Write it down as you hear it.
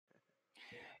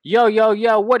Yo, yo,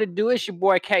 yo, what it do? It's your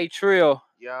boy K Trill.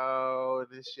 Yo,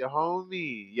 this your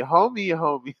homie. Your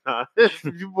homie. This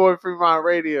is your boy Fremont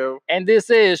Radio. And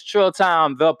this is Trill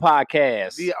Time, the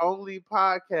podcast. The only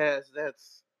podcast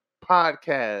that's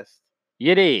podcast.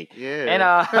 You dig?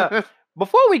 Yeah. And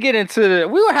before we get into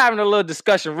we were having a little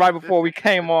discussion right before we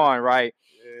came on, right?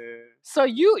 Yeah. So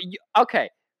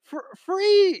okay.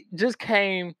 Free just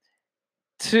came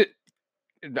to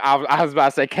I was about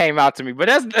to say came out to me, but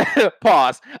that's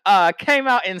pause. Came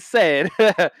out and said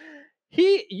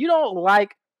you don't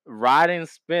like riding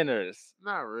spinners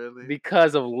Not really.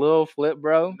 because of Lil Flip,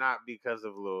 bro. Not because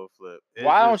of Lil Flip.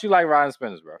 Why don't you like riding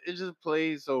spinners, bro? It just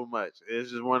plays so much.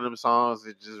 It's just one of them songs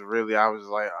that just really I was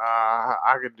like,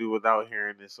 I could do without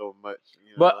hearing it so much.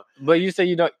 You know? But you say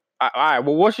you don't. All right.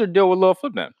 Well, what's your deal with Lil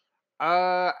Flip then?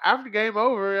 After Game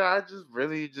Over, I just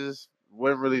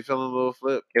wasn't really feeling Lil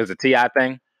Flip. It was a T.I.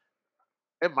 thing.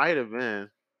 It might have been.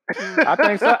 I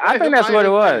think so. I think that's what it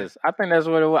was. I think that's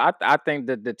what it was. I think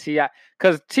that the T.I.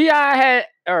 because T.I.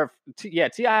 had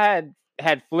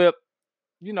Flip.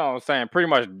 You know what I'm saying? Pretty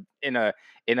much in a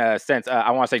sense. I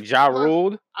want to say Ja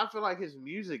ruled. I feel like his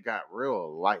music got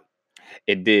real light.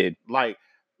 It did. Like,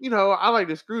 I like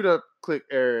the Screwed Up Click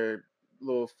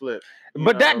Lil Flip.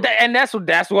 But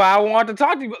that's why I wanted to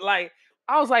talk to you. But like,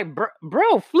 I was like,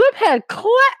 bro, Flip had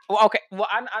Well, okay. Well,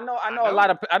 I know a lot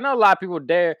of people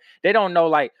there. They don't know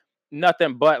like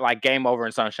nothing but like Game Over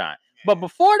and Sunshine. Yeah. But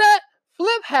before that,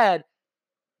 Flip had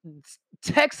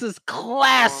Texas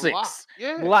classics.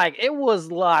 Yeah. Like it was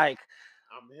like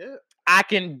I'm hip. I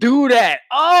Can Do That.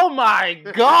 Oh my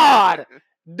God.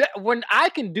 When I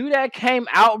Can Do That came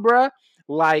out, bro.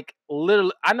 Like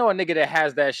literally, I know a nigga that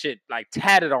has that shit like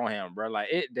tatted on him, bro. Like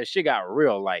that shit got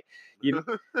real. Like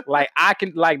like I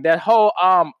can like that whole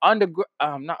not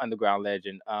Underground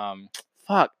Legend. I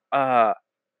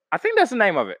think that's the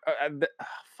name of it.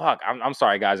 I'm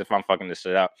sorry guys if I'm fucking this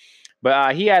shit up.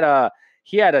 But he had a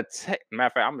matter of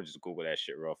fact, I'm gonna just Google that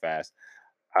shit real fast.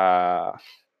 Let's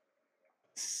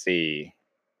see.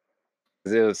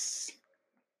 So it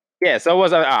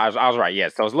was I was right.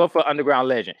 Yes, so it's Lil Flip Underground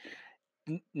Legend.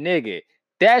 Nigga,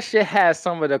 that shit has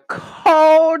some of the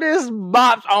coldest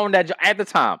bops on that at the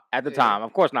time.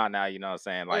 Of course not now. You know what I'm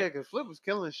saying? Like, yeah, because Flip was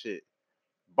killing shit,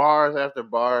 bars after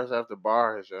bars after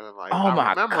bars. Like, oh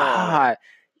my God,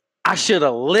 I should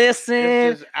have listened.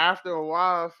 It's just after a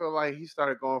while, I feel like he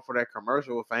started going for that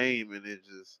commercial fame, and it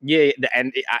just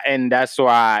and that's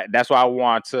why I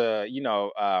want to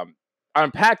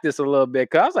unpack this a little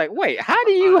bit because I was like, wait, how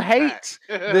do you hate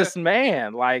this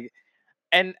man? Like.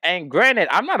 And granted,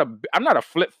 I'm not a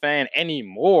Flip fan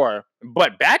anymore.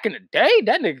 But back in the day,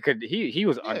 that nigga he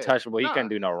was untouchable. He couldn't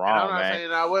do no wrong, I'm not man.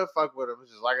 saying I would fuck with him.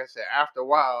 It's just like I said, after a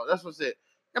while, that's what's it.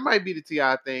 It might be the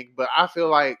T.I. thing, but I feel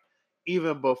like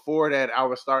even before that, I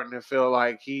was starting to feel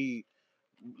like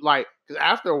because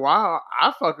after a while,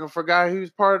 I fucking forgot he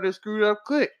was part of the Screwed Up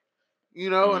Click,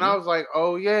 and I was like,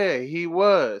 oh yeah, he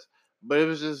was. But it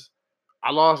was just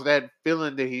I lost that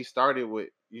feeling that he started with.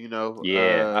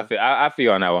 Yeah, I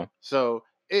feel on that one. So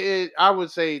I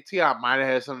would say T.I. might have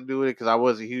had something to do with it because I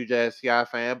was a huge ass T.I.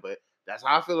 fan, but that's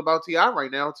how I feel about T.I.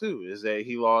 right now too. Is that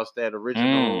he lost that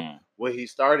original what he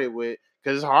started with?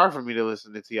 Because it's hard for me to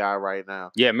listen to T.I. right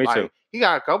now. Yeah, me too. He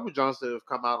got a couple joints that have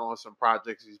come out on some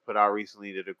projects he's put out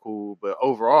recently that are cool, but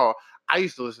overall, I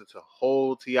used to listen to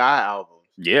whole T.I. albums.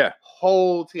 Yeah,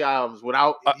 whole T.I. albums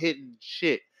without hitting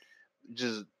shit,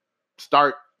 just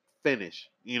start finish.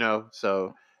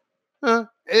 So.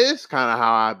 It's kind of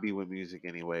how I be with music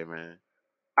anyway, man.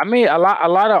 I mean, a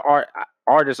lot of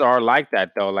artists are like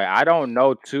that though. Like, I don't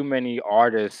know too many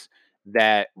artists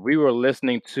that we were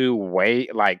listening to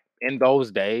like in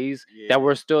those days that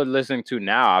we're still listening to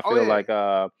now. I feel like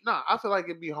I feel like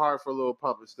it'd be hard for Lil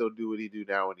Pump to still do what he do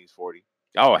now when he's 40.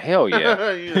 Oh hell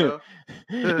yeah! You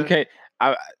can't.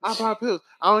 I buy pills.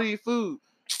 I don't eat food.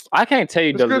 I can't tell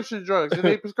you prescription drugs, and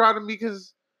they prescribed me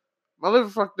because. My liver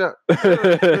fucked up.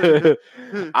 I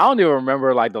don't even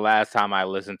remember like the last time I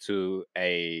listened to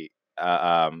a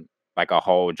like a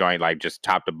whole joint, like just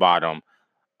top to bottom.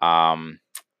 Yeah,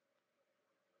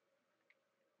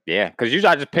 because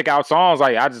usually I just pick out songs.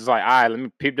 Like I just like, all right, let me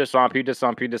peep this song. I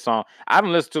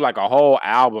haven't listened to like a whole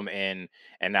album and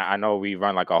I know we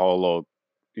run like a whole little,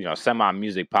 semi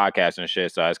music podcast and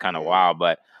shit. So it's kind of wild,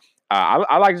 but.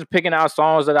 I like just picking out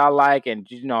songs that I like and,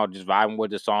 just vibing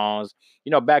with the songs.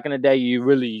 Back in the day, you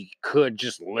really could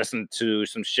just listen to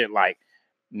some shit like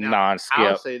non-skip.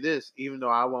 I'll say this, even though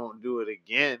I won't do it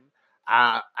again,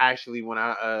 I actually, when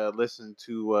I listened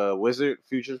to Wizard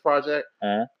Futures Project,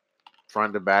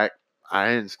 front to back, I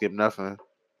didn't skip nothing.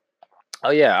 Oh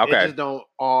yeah, It okay. just don't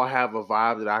all have a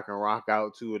vibe that I can rock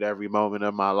out to at every moment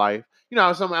of my life. You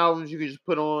know, some albums you can just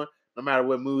put on no matter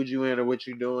what mood you in or what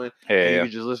you're doing, and you Yeah.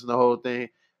 can just listen to the whole thing.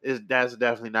 That's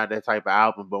definitely not that type of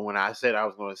album. But when I said I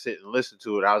was going to sit and listen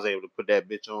to it, I was able to put that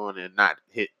bitch on and not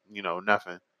hit,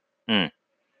 nothing. Mm.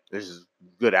 This is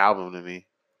a good album to me.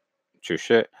 True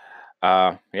shit.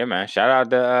 Yeah, man. Shout out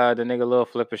the nigga Lil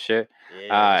Flipper shit.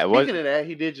 Yeah. It was. Speaking of that,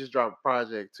 he did just drop a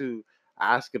project too.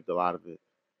 I skipped a lot of it.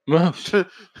 Man,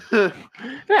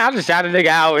 I'll just shout a nigga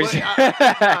out. But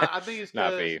I think it's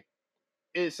Not for because you.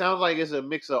 it sounds like it's a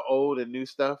mix of old and new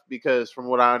stuff. Because from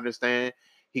what I understand,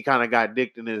 he kind of got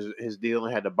dicked in his deal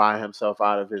and had to buy himself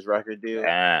out of his record deal.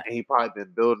 Ah, And he probably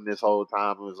been building this whole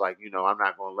time and was like, I'm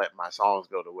not gonna let my songs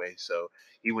go to waste. So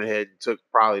he went ahead and took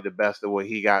probably the best of what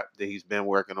he got that he's been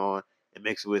working on and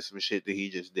mixed it with some shit that he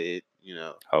just did.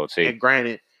 whole T. And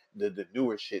granted, the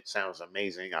newer shit sounds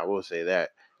amazing. I will say that.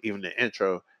 Even the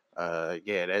intro,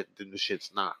 yeah, the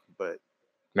shit's not. But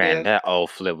Man, yeah, that old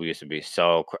flip used to be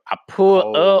so. I pull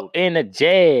up cold. in a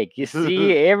jag. You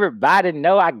see, everybody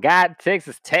know I got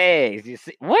Texas tags. You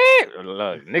see, what?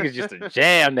 Look, niggas used to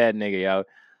jam that nigga, yo.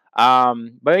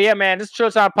 But yeah, man, this is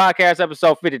Chill Time Podcast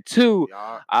episode 52.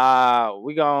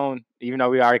 We gon' even though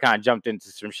we already kind of jumped into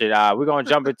some shit, we're gonna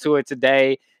jump into it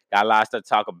today. Got a lot of stuff to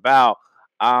talk about.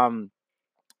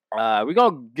 We're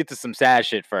gonna get to some sad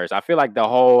shit first. I feel like the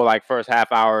whole first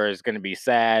half hour is gonna be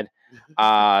sad.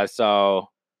 So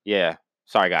yeah,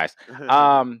 sorry guys.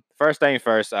 First thing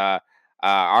first,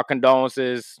 our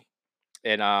condolences,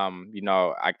 and I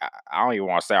don't even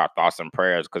want to say our thoughts and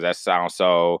prayers because that sounds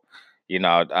so,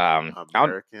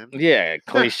 American. Yeah,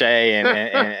 cliche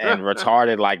and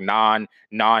retarded, like non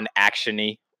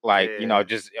actiony, Yeah.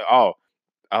 just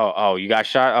oh, you got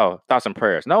shot. Oh, thoughts and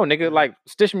prayers. No, nigga, like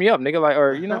stitch me up,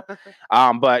 nigga,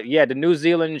 But yeah, the New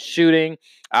Zealand shooting,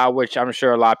 which I'm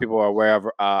sure a lot of people are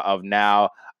aware of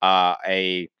now.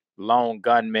 A lone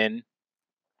gunman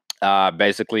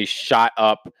basically shot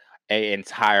up a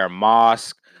entire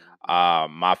mosque.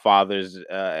 My father's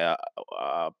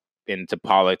into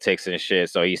politics and shit,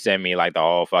 so he sent me like the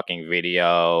whole fucking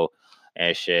video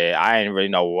and shit. I didn't really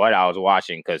know what I was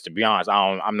watching because, to be honest,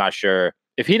 I'm not sure.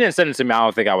 If he didn't send it to me, I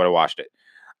don't think I would have watched it.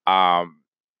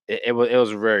 It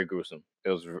was very gruesome. It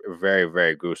was very,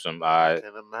 very gruesome. I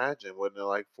can imagine. Wasn't it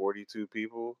like 42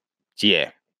 people?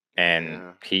 Yeah,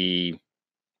 and he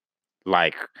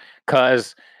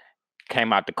cuz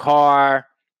came out the car.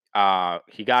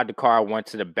 He got the car, went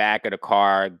to the back of the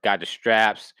car, got the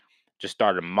straps, just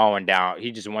started mowing down.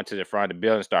 He just went to the front of the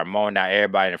building, started mowing down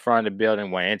everybody in the front of the building,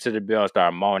 went into the building,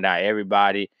 started mowing down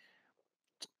everybody,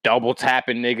 double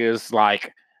tapping niggas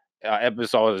like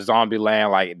episode of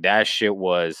Zombieland. Like that shit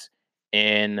was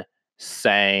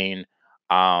insane.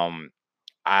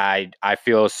 I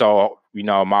feel so,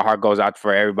 my heart goes out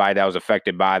for everybody that was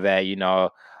affected by that,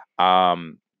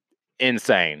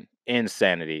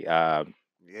 insanity.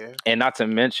 Yeah. And not to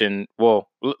mention, well,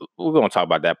 we're gonna talk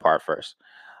about that part first.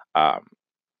 Yeah,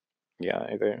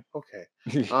 anything. Okay.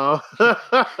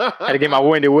 Had to get my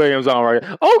Wendy Williams on right.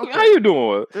 Oh, okay. How you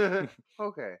doing?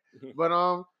 Okay. But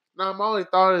now my only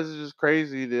thought is just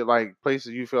crazy that like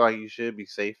places you feel like you should be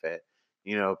safe at.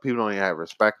 People don't even have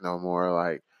respect no more.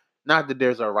 Like, not that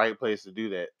there's a right place to do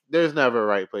that. There's never a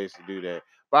right place to do that.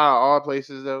 But out of all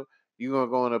places though, you gonna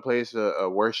go in a place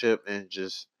of worship and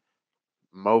just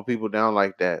mow people down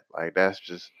like that. Like that's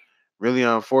just really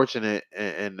unfortunate.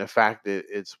 And the fact that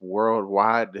it's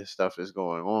worldwide, this stuff is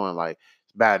going on. Like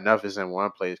it's bad enough it's in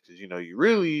one place because you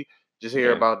really just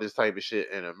hear about this type of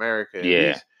shit in America. At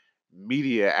least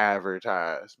media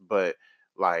advertised. But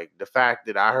like the fact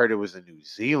that I heard it was in New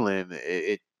Zealand,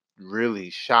 it really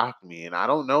shocked me. And I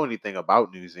don't know anything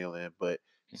about New Zealand, but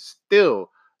still,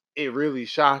 it really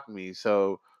shocked me.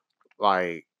 So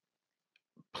like,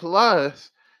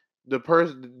 plus the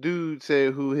dude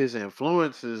said who his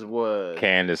influences was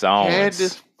Candace Owens.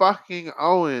 Candace fucking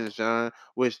Owens, John.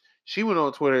 Which she went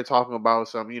on Twitter talking about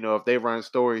some, if they run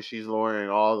stories, she's lawyering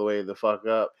all the way the fuck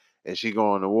up and she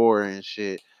going to war and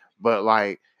shit. But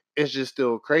like, it's just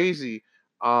still crazy.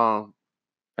 That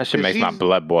shit makes my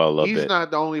blood boil a little bit. He's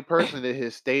not the only person that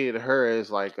has stated her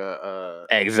as like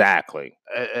exactly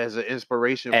as an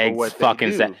inspiration for what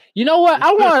fucking they do. Sad. You know what?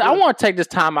 I want to take this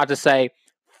time out to say,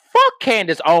 fuck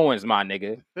Candace Owens, my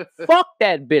nigga. Fuck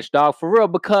that bitch, dog, for real.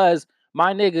 Because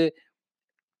my nigga,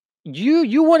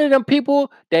 you one of them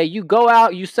people that you go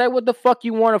out, you say what the fuck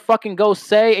you want to fucking go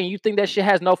say, and you think that shit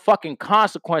has no fucking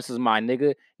consequences, my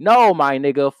nigga. No, my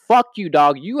nigga, fuck you,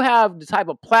 dog. You have the type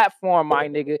of platform, my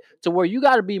nigga, to where you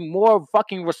got to be more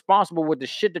fucking responsible with the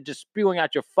shit that you're spewing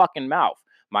out your fucking mouth,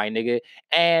 my nigga.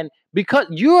 And because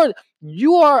you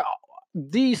are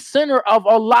the center of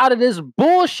a lot of this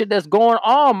bullshit that's going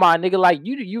on, my nigga. Like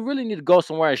you really need to go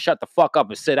somewhere and shut the fuck up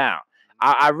and sit down.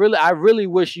 I really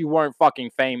wish you weren't fucking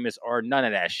famous or none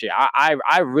of that shit.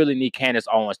 I really need Candace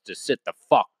Owens to sit the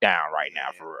fuck down right now,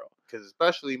 for real. Because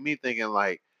especially me thinking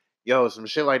like, yo, some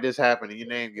shit like this happened and your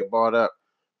name get brought up.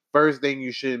 First thing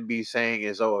you shouldn't be saying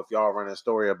is, oh, if y'all run a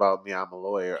story about me, I'm a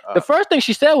lawyer. The first thing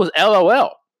she said was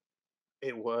LOL.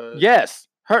 It was. Yes.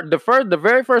 The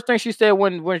very first thing she said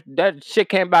when that shit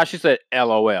came about, she said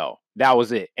LOL. That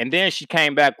was it. And then she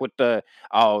came back with the,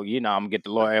 oh, I'm gonna get the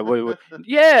lawyer.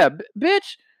 Yeah,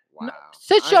 bitch. Wow.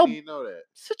 Sit I didn't even know that.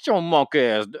 Sit your monkey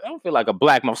ass. I don't feel like a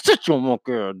black mouth. Sit your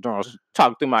monkey ass down.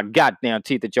 Talk through my goddamn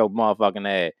teeth at your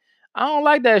motherfucking ass. I don't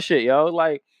like that shit, yo.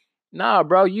 Like, nah,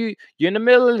 bro. You're in the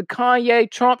middle of the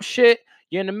Kanye Trump shit.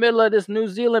 You're in the middle of this New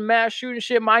Zealand mass shooting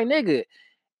shit, my nigga.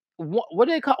 What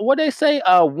they say?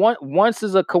 Once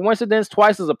is a coincidence,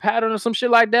 twice is a pattern, or some shit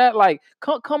like that. Like,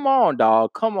 come on,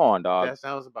 dog. Come on, dog. That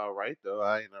sounds about right, though.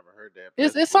 I ain't never heard that.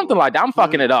 It's something like that. I'm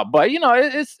fucking it up, but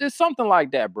it's something like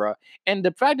that, bro. And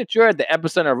the fact that you're at the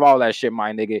epicenter of all that shit,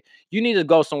 my nigga, you need to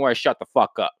go somewhere and shut the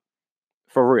fuck up,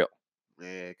 for real.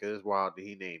 Yeah, because it's wild that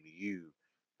he named you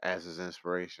as his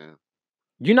inspiration.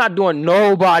 You're not doing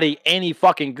nobody any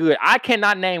fucking good. I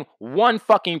cannot name one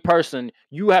fucking person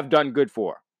you have done good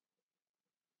for.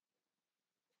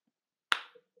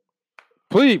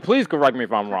 Please correct me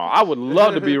if I'm wrong. I would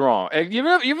love to be wrong. You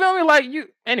feel me? Like you.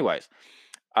 Anyways,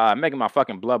 making my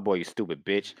fucking blood boil, you stupid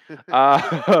bitch.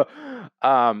 But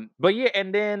yeah,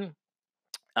 and then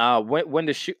when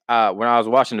the when I was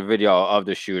watching the video of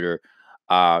the shooter,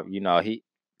 he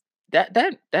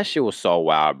that shit was so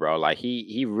wild, bro. Like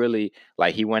he really,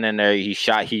 like, he went in there, he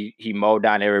shot, he mowed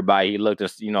down everybody. He looked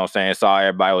at, saw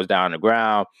everybody was down on the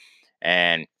ground,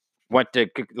 and went to,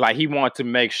 like, he wanted to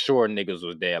make sure niggas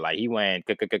was there. Like, he went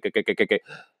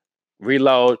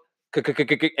reload,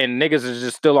 and niggas is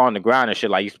just still on the ground and shit.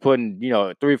 Like, he's putting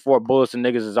 3-4 bullets and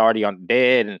niggas is already on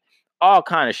dead and all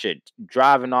kind of shit,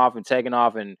 driving off and taking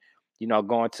off and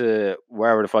going to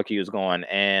wherever the fuck he was going.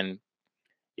 And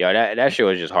that shit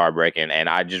was just heartbreaking, and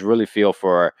I just really feel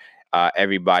for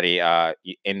everybody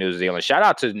in New Zealand. Shout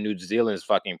out to New Zealand's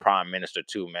fucking prime minister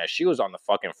too, man. She was on the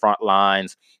fucking front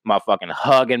lines, motherfucking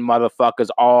hugging motherfuckers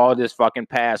all this fucking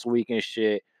past week and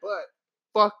shit. But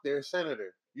fuck their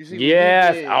senator. You see?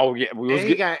 Yes. Oh yeah.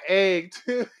 He got egged.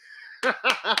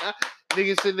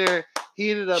 Nigga sitting there.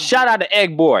 He ended up. Shout out to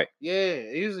Egg Boy. Yeah,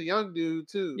 he was a young dude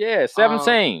too. Yeah,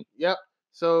 17. Yep.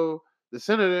 So the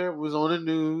senator was on the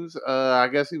news. I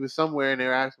guess he was somewhere and they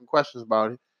were asking questions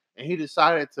about it. And he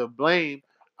decided to blame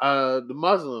the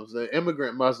Muslims, the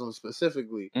immigrant Muslims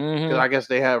specifically. Because I guess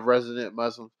they have resident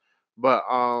Muslims. But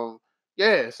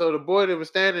yeah, so the boy that was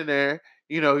standing there,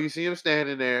 you see him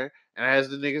standing there, and as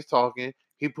the nigga's talking,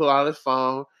 he pulled out his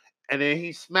phone, and then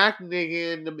he smacked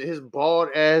nigga in his bald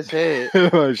ass head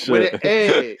with an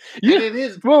egg.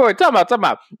 Wait, talk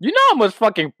about. You know how much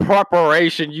fucking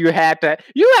preparation you had to.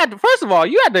 First of all,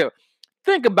 you had to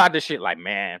think about this shit. Like,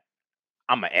 man,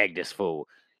 I'm gonna egg this fool.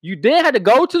 You then had to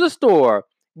go to the store,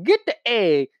 get the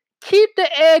egg, keep the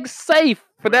egg safe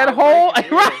for that whole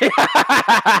right.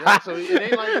 Yeah, so it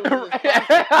ain't like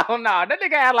hell no, that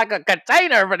nigga had like a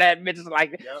container for that bitch.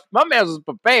 Like, my man was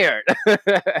prepared. Yep.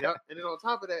 And then on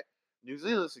top of that, New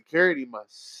Zealand security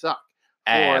must suck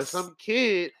for some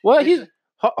kid. Well,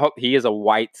 he is a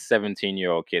white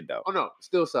 17-year-old kid though. Oh no,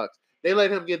 still sucks. They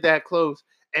let him get that close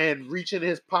and reach in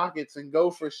his pockets and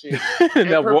go for shit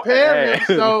and prepare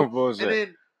himself,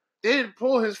 and then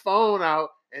pull his phone out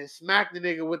and smack the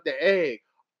nigga with the egg.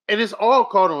 And it's all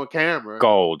caught on camera.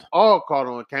 Gold. All caught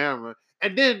on camera.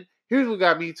 And then here's what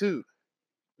got me too.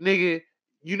 Nigga,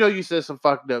 you said some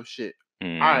fucked up shit. All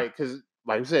right, because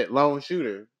like you said, lone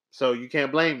shooter. So you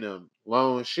can't blame them.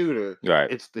 Lone shooter.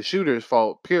 Right. It's the shooter's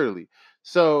fault purely.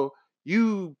 So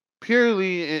you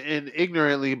purely and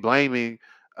ignorantly blaming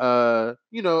a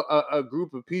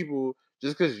group of people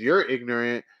just because you're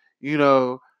ignorant,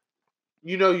 you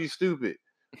stupid.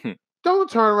 Don't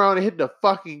turn around and hit the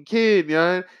fucking kid,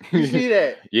 man. You see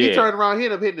that? Yeah. He turned around, he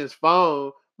ended up hitting his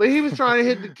phone, but he was trying to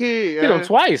hit the kid. Hit him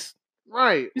twice.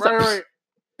 Right. He's right.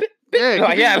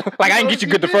 Yeah, like, I didn't get you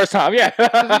good the first time. Yeah. He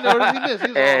missed.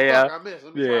 He was like, fuck, I missed.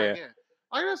 Let me try again.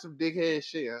 Like, that's some dickhead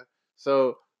shit, huh?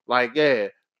 So, like, yeah.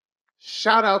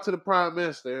 Shout out to the Prime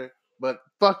Minister, but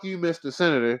fuck you, Mr.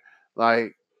 Senator.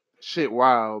 Like, shit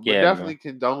wild. But definitely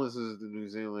condolences to New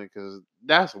Zealand, because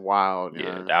that's wild.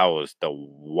 Yeah, that was the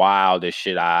wildest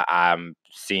shit I'm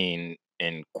seen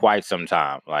in quite some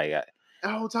time. Like, the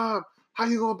whole time, how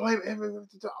you gonna blame everyone?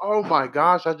 Oh my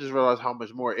gosh, I just realized how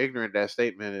much more ignorant that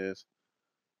statement is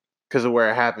because of where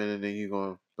it happened, and then you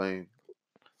gonna blame.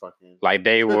 fucking Like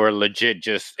they were legit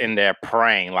just in there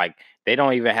praying. Like they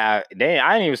don't even have I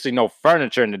didn't even see no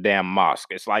furniture in the damn mosque.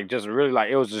 It's like just really like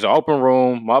it was just an open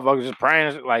room, motherfuckers just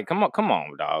praying. Like come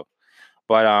on, dog.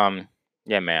 But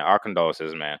yeah, man, our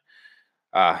condolences, man.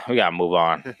 We gotta move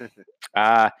on.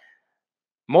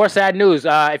 More sad news.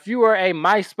 If you were a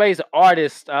MySpace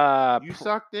artist, you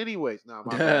sucked anyways. No,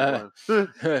 my bad.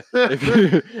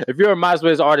 if you're a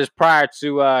MySpace artist prior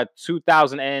to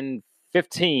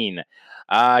 2015,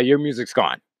 your music's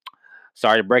gone.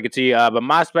 Sorry to break it to you, but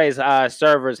MySpace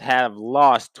servers have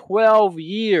lost 12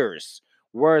 years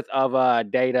worth of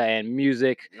data and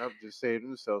music. Yep, just saved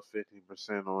themselves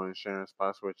 15% on insurance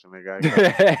by switching the guy.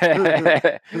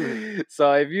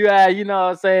 So if you had, you know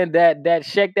what I'm saying, that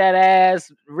Shake That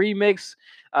Ass remix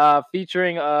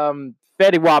featuring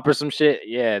Fetty Wap or some shit,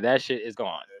 yeah, that shit is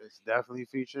gone. It's definitely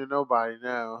featuring nobody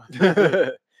now.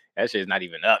 That shit's not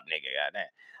even up, nigga. Goddamn.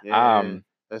 Yeah.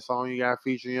 That song you got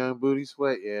featuring Young Booty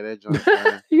Sweat, yeah, that joint.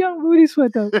 Young Booty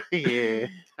Sweat though. Yeah.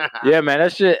 Yeah, man,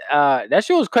 that shit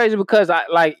was crazy because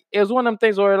it was one of them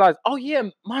things where I realized, oh yeah,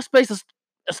 MySpace is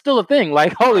still a thing.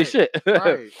 Like, holy shit.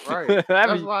 Right.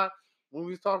 That's why when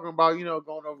we was talking about, you know,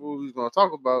 going over what we was gonna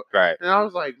talk about, right. And I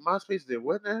was like, MySpace did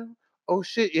what now? Oh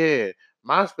shit, yeah.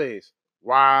 MySpace.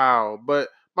 Wow. But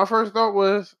my first thought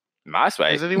was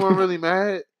MySpace. Is anyone really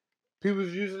mad? People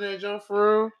using that junk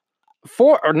for real?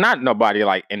 Or not nobody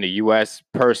like in the US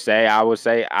per se, I would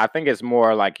say. I think it's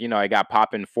more like, you know, it got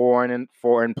popping foreign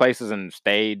places and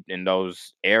stayed in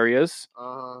those areas.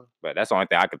 But that's the only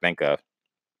thing I could think of.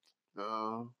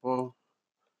 Well,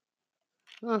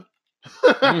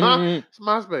 it's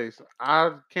MySpace.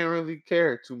 I can't really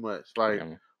care too much. Like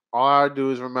all I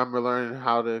do is remember learning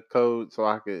how to code so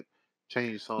I could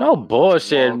change songs. No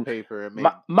bullshit. Wallpaper and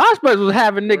MySpace was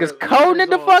having niggas coding it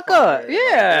the fuck up.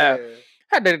 Yeah.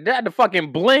 Had the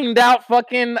fucking blinged out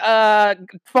fucking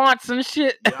fonts and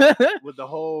shit. Yeah, with the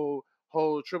whole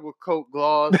triple coat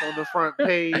gloss on the front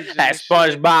page. Had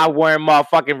SpongeBob wearing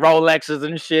motherfucking Rolexes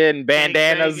and shit and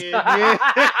bandanas. Yeah.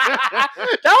 That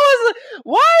was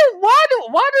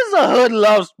why does the hood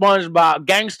love SpongeBob,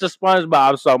 gangster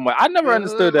SpongeBob so much? I never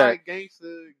understood that. Like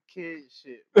gangster kid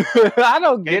shit. I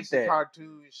don't get that.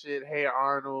 Cartoon shit. Hey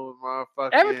Arnold,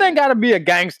 motherfucker. Everything got to be a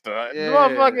gangster. Yeah,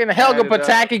 motherfucking Helga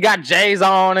Pataki got J's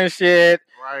on and shit.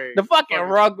 Right. The fucking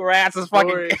Rugrats is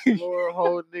fucking Lord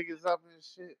hold niggas up and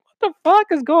shit. What the fuck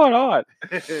is going on?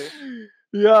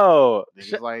 Yo,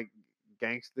 niggas like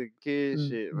gangster kid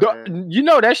shit, man. You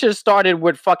know that shit started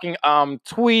with fucking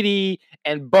Tweety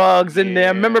and Bugs in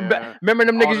there. Remember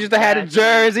them niggas used to have the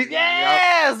jerseys?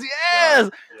 Yes.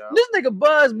 Yep. This nigga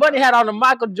Bugs Bunny had on the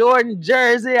Michael Jordan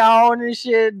jersey on and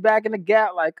shit back in the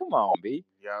Gap. Like, come on, B.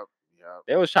 Yep.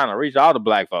 They was trying to reach all the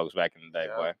black folks back in the day,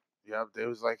 boy. Yep. They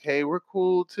was like, hey, we're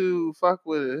cool too. Fuck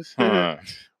with us.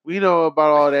 We know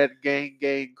about all that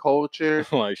gang culture.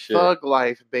 Like shit. Thug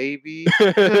life, baby.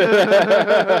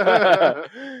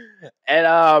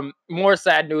 And more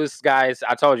sad news, guys.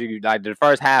 I told you, like, the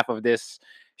first half of this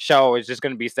show is just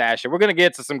gonna be sad shit. We're gonna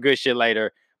get to some good shit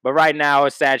later, but right now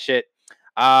it's sad shit.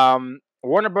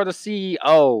 Warner Brothers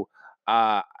CEO,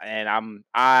 and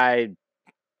I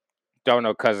don't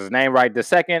know cause his name right this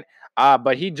second,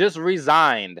 but he just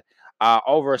resigned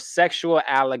over sexual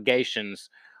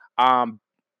allegations.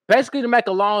 Basically, to make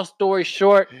a long story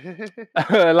short,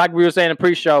 like we were saying in the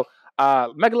pre-show,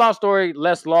 make a long story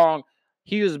less long,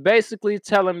 he was basically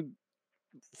telling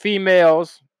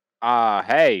females,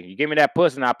 hey, you give me that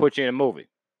pussy and I'll put you in a movie.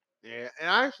 Yeah, and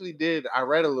I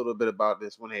read a little bit about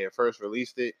this when they had first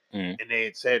released it, and they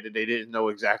had said that they didn't know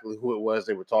exactly who it was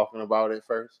they were talking about at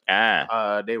first.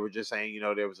 They were just saying, you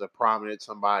know, there was a prominent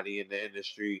somebody in the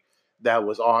industry that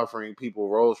was offering people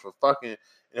roles for fucking,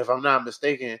 and if I'm not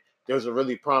mistaken, there was a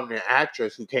really prominent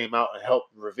actress who came out and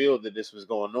helped reveal that this was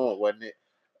going on, wasn't it?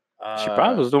 She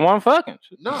probably was the one fucking.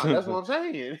 No, that's what I'm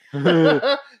saying.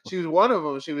 She was one of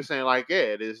them. She was saying, like,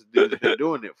 yeah, this dude's been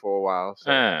doing it for a while.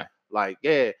 So, like,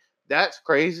 yeah, that's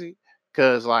crazy.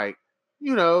 Because, like,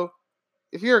 you know,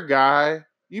 if you're a guy,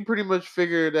 you pretty much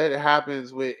figure that it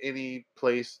happens with any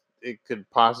place it could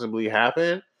possibly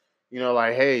happen. You know,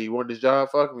 like, hey, you want this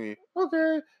job? Fuck me.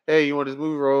 Okay. Hey, you want this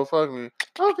movie role? Fuck me.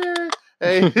 Okay.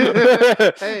 Hey,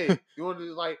 hey, you want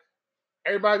to, like,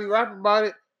 everybody be rapping about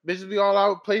it? Bitches be all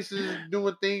out places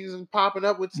doing things and popping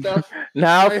up with stuff.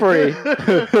 Now free.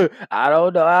 I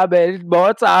don't know how many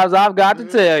more times I've got to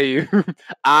tell you.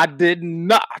 I did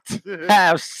not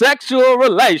have sexual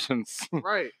relations.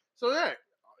 Right. So, yeah,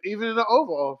 even in the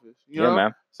Oval Office, you know?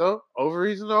 Man. So,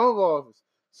 ovaries in the Oval Office.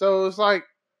 So, it's like,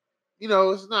 you know,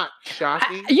 it's not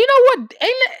shocking. You know what?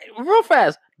 Real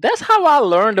fast, that's how I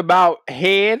learned about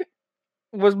head.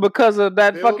 was because of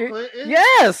that Bill fucking Clinton?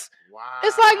 yes. Wow.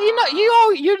 It's like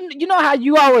you know how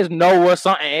you always know what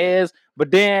something is,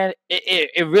 but then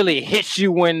it really hits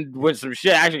you when some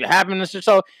shit actually happens and shit.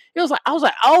 So it was like I was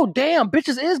like, oh damn,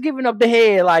 bitches is giving up the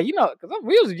head, like because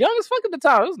we was young as fuck at the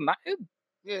time. It was not.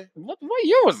 Yeah. What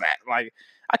year was that? Like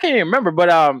I can't even remember, but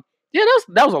yeah,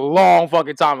 that was a long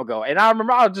fucking time ago, and I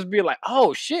remember I was just being like,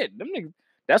 oh shit, them niggas,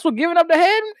 that's what giving up the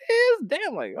head is.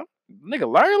 Damn, like nigga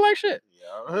learning like shit.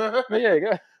 Yeah. But yeah,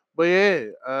 go. But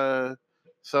yeah,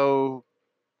 so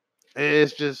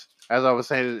it's just as I was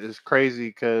saying, it's crazy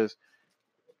because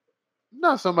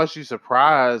not so much you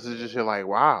surprised, it's just you're like,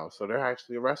 wow, so they're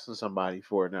actually arresting somebody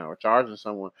for it now or charging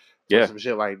someone for some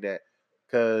shit like that.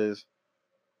 Cause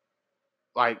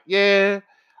like, yeah,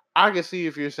 I can see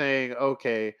if you're saying,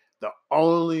 okay, the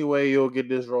only way you'll get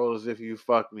this role is if you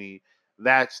fuck me.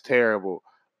 That's terrible.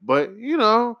 But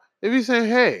if you say,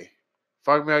 hey,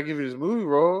 fuck me, I'll give you this movie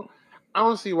role, I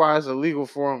don't see why it's illegal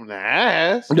for him to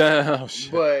ask. Oh,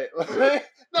 shit. But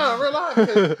no, realize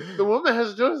the woman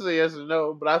has a choice to say yes or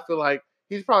no. But I feel like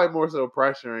he's probably more so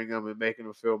pressuring him and making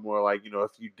him feel more like,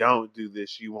 if you don't do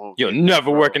this, you won't. You'll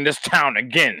never work in this town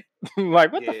again.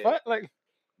 Like what the fuck? Like,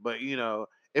 but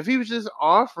if he was just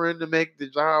offering to make the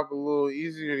job a little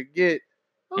easier to get,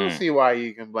 I don't see why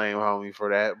you can blame homie for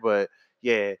that. But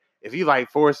yeah, if you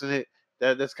like forcing it,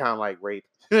 that's kind of like rape.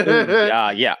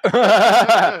 Yeah.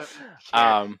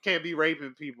 Can't be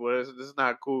raping people. That's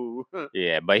not cool.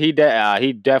 Yeah, but he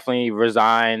definitely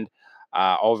resigned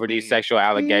over these sexual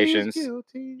allegations.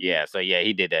 Yeah, so yeah,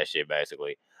 he did that shit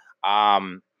basically.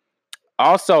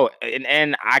 Also,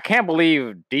 and I can't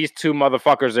believe these two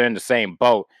motherfuckers are in the same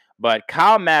boat. But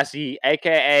Kyle Massey,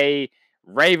 aka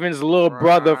Raven's little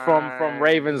brother from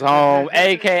Raven's home,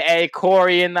 aka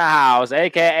Corey in the house,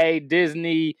 aka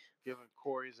Disney. Giving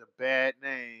Corey's a bad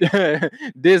name.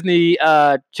 Disney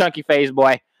chunky face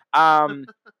boy.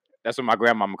 That's what my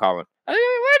grandmama call him. Where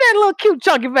that little cute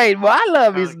chunky face boy? I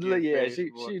love his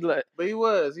she like. But he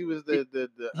was the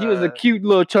he was a cute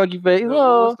little chunky face.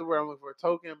 What's the word I'm looking for?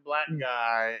 Token black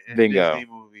guy in Disney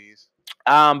movies.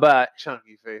 But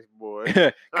chunky face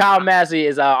boy. Kyle Massey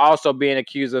is also being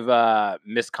accused of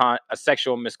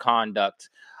sexual misconduct.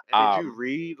 And did you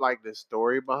read like the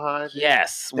story behind it?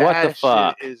 Yes. What the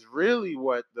fuck? Shit is really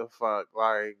what the fuck?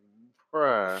 Like,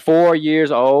 bruh. 4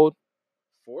 years old.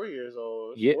 4 years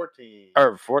old. Yeah. 14.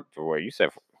 Or you said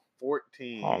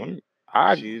 14.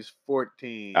 She's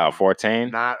 14. Oh,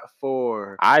 14? Not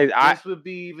 4. This would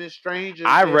be even stranger.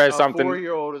 I read something.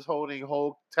 4-year-old is holding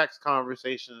whole text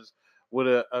conversations with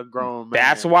a grown man.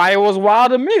 That's why it was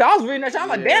wild to me. I was reading that shit. I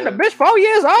was like, damn, the bitch 4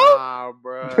 years old? Nah,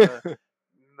 bruh.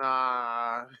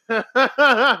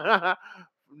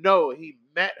 No, he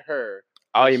met her.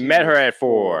 Oh, he met her at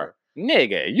 4.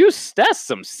 Nigga, that's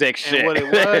some sick shit. And what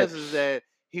it was is that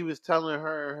he was telling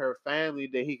her and her family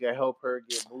that he could help her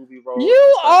get movie roles.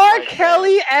 You are like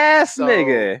Kelly ass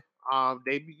nigga.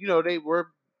 They were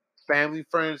family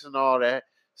friends and all that.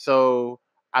 So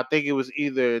I think it was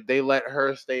either they let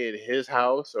her stay at his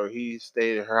house or he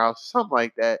stayed at her house, something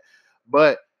like that.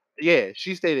 But yeah,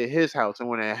 she stayed at his house, and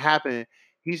when it happened,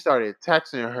 he started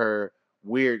texting her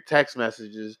weird text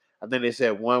messages. I think they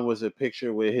said one was a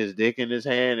picture with his dick in his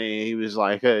hand, and he was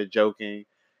like joking,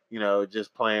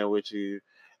 just playing with you.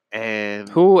 And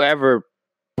whoever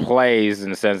plays in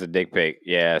the sense of dick pic,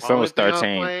 yeah, someone's 13.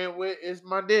 I'm playing with is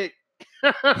my dick.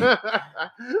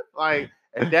 Like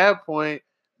at that point,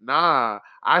 nah,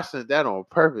 I sent that on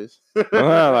purpose.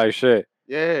 Like shit.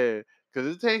 Yeah,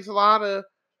 because it takes a lot of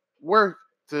work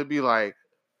to be like,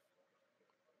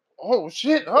 oh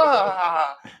shit,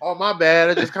 oh my bad,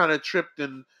 I just kind of tripped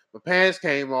and my pants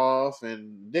came off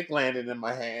and dick landed in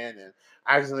my hand and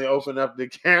I accidentally opened up the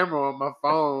camera on my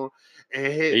phone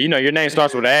and hit. Your name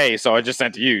starts with A, so I just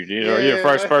sent to you. You're the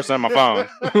first person on my phone.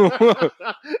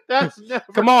 That's never.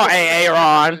 Come on,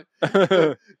 Aaron.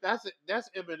 That's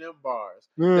Eminem bars.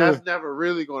 That's never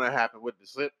really gonna happen with the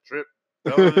slip trip.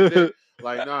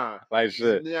 Like nah, like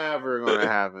shit. It's never gonna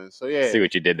happen. So yeah. See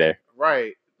what you did there.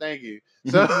 Right. Thank you.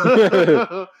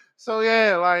 So so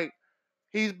yeah, like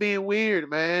he's being weird,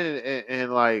 man,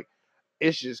 and like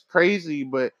it's just crazy.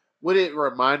 But what it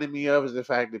reminded me of is the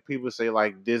fact that people say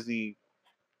like Disney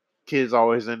kids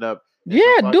always end up doing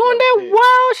that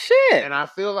wild shit, and I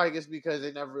feel like it's because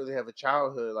they never really have a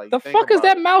childhood. Like the fuck is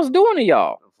that mouse doing to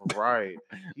y'all? Right,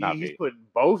 he's putting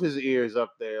both his ears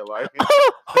up there, like.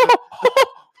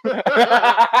 I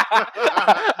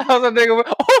was a nigga.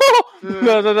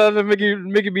 No,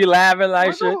 Mickey be laughing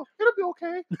like shit. No, it'll be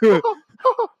okay. Put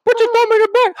your thumb in the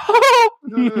back.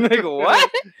 Nigga,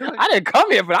 what? I didn't come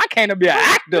here, but I came to be an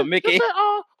actor, Mickey.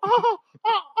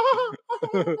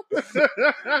 Don't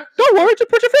worry, just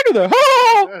put your finger there.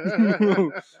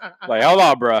 Like, hold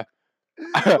on, bro.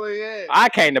 Well, yeah. I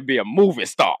came to be a movie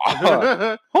star.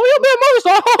 Oh, you be a movie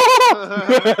star?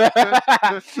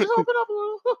 Just open up a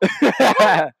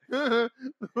little.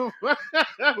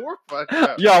 We're fucked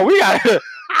up. Yo, we got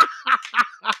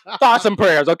thoughts and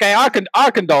prayers, okay?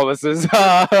 Our condolences.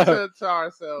 To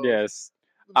ourselves. Yes.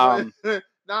 But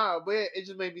it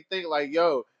just made me think like,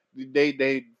 yo,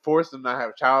 they forced them not to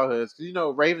have childhoods.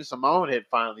 Cause Raven Simone had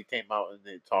finally came out and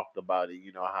they talked about it.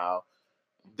 How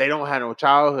they don't have no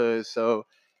childhood, so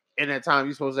in that time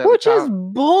you're supposed to have which is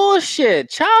bullshit.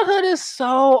 Childhood is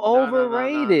so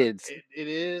overrated. No. It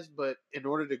is, but in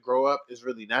order to grow up is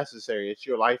really necessary. It's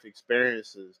your life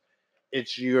experiences.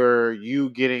 It's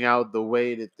you getting out the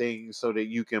way to things so that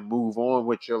you can move on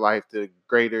with your life to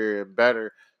greater and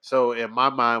better. So in my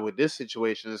mind with this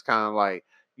situation, it's kind of like,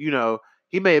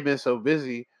 he may have been so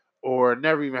busy or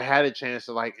never even had a chance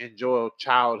to like enjoy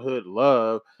childhood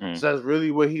love. So that's really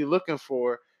what he's looking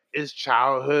for is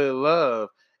childhood love.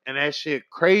 And that shit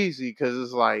crazy because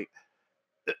it's like,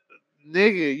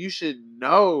 nigga, you should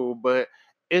know, but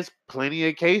it's plenty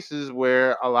of cases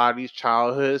where a lot of these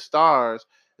childhood stars,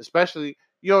 especially,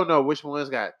 you don't know which ones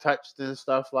got touched and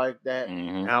stuff like that.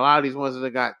 And a lot of these ones that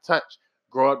got touched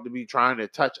grow up to be trying to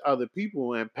touch other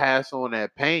people and pass on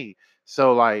that pain.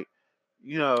 So like,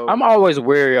 I'm always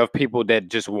wary of people that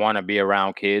just want to be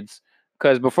around kids.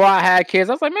 Because before I had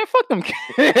kids, I was like, man, fuck them kids.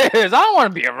 I don't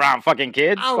want to be around fucking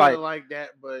kids. I wouldn't like that,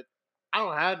 but I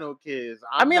don't have no kids.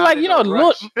 My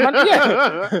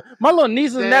little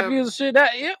nieces and nephews and shit.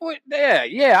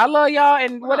 I love y'all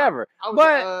and whatever. I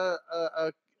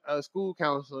was a school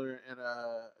counselor and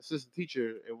a assistant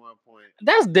teacher at one point.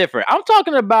 That's different. I'm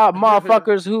talking about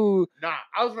motherfuckers who. Nah,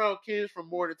 I was around kids from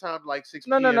more than time like 6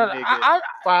 No. p.m. Nigga,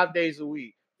 5 days a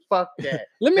week. Fuck that.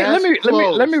 Let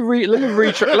me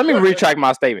retract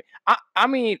my statement. I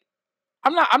mean,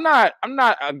 I'm not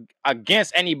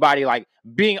against anybody like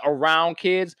being around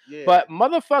kids, but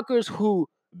motherfuckers who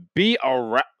be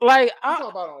around like I'm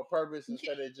talking about on purpose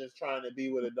instead of just trying to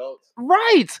be with adults.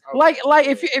 Right. Okay. Like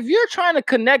if you're trying to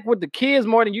connect with the kids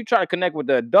more than you try to connect with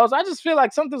the adults, I just feel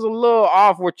like something's a little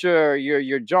off with your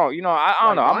junk. I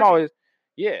don't know. I'm always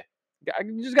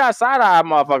you just got side eye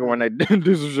motherfucker when they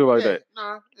do some shit like that.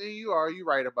 Nah, you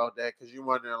right about that because you're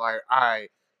wondering like, all right,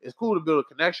 it's cool to build a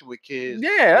connection with kids.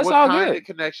 Yeah, that's all good. What kind of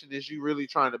connection is you really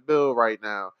trying to build right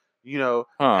now?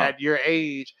 At your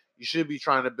age, you should be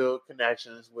trying to build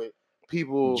connections with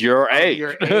people your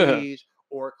age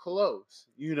or close.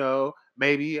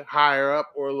 Maybe higher up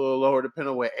or a little lower,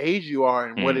 depending on what age you are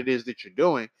and what it is that you're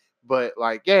doing. But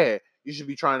like, you should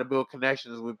be trying to build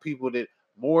connections with people that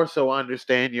more so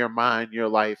understand your mind, your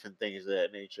life, and things of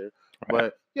that nature.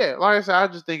 Right. But like I said, I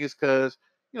just think it's because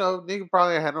nigga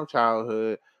probably had no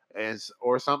childhood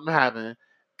or something happened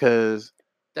because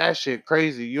that shit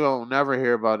crazy. You don't never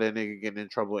hear about that nigga getting in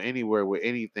trouble anywhere with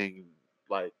anything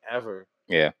like ever.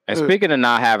 Yeah. And speaking of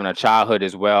not having a childhood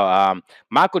as well,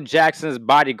 Michael Jackson's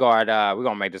Bodyguard, we're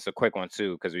going to make this a quick one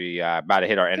too because we about to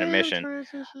hit our intermission.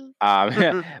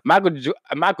 Michael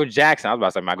Jackson, I was about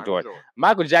to say Michael Jordan.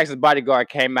 Michael Jackson's Bodyguard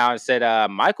came out and said,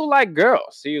 Michael liked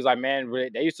girls. He was like, man,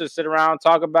 they used to sit around and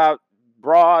talk about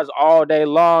bras all day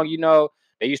long.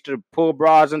 They used to pull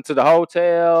bras into the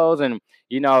hotels and,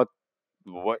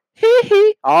 what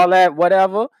all that,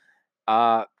 whatever.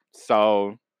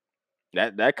 So...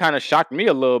 That kind of shocked me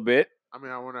a little bit. I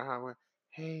mean, I wonder how I went,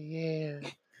 hey,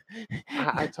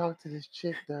 I talked to this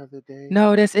chick the other day.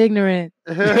 No, that's ignorant.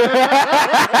 Like,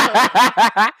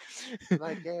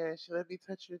 she let me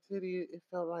touch your titty. It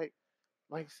felt like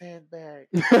sandbag.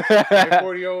 Like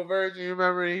 40-year-old virgin, you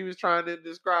remember he was trying to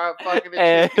describe fucking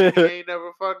a chick. He ain't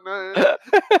never fucked nothing.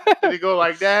 Did he go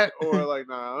like that? Or like,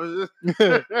 nah.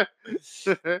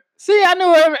 See, I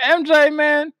knew MJ,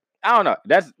 man. I don't know.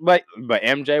 But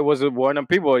MJ was one of them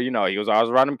people, he was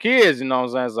always around them kids, you know what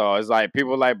I'm saying? So it's like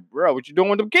people like, bro, what you doing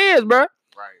with them kids, bro? Right.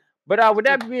 But with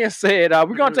that being said,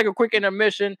 we're gonna take a quick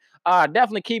intermission.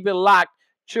 Definitely keep it locked.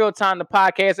 Chill Time the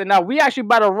podcast. And now we actually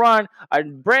about to run a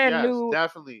brand new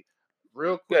definitely.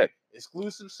 Real quick.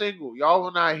 Exclusive single. Y'all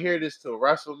will not hear this till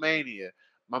WrestleMania.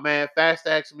 My man Fast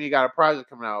Stacks and me got a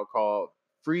project coming out called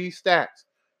Free Stacks.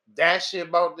 That shit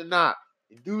about to knock.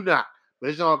 Do not. But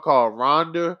it's gonna call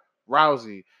Ronda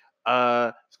Rousey.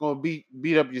 It's gonna beat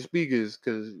up your speakers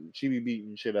because she be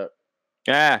beating shit up.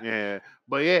 Yeah.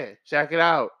 But check it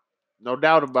out. No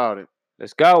doubt about it.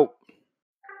 Let's go.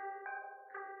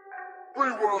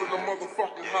 Free world in the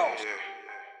motherfucking house.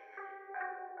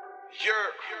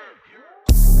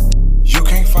 You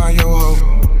can't find your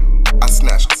hoe. I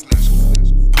snatch her.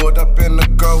 pulled up in the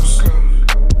ghost.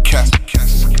 Casper.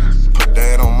 Put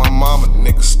that on my mama,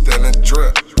 nigga stealing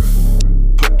drip.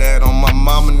 Put that on my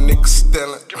mama, nigga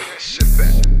stealing. Give me that shit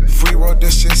back. Free roll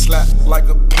this shit slap like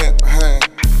a pimp hand.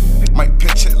 Might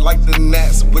pitch it like the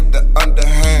Nats with the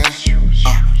underhand.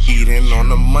 Eating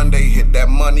on a Monday, hit that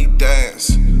money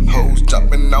dance. Hoes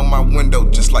jumping out my window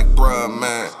just like bruh,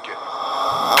 man.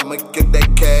 I'ma get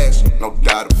that cash, no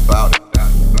doubt about it.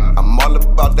 I'm all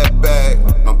about that bag,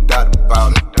 no doubt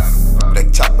about it.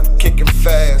 That chopper kicking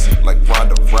fast like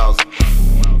Ronda Rousey.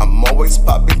 I'm always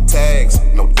popping tags,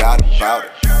 no doubt about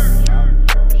it.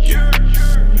 Yeah,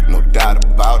 no doubt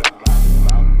about it.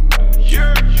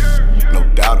 No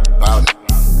doubt about it.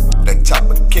 That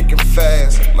chopper kicking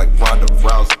fast like Ronda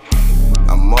Rousey.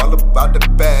 I'm all about the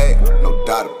bag, no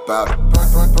doubt about it.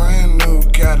 Brand new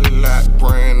Cadillac,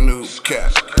 brand new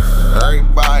cash.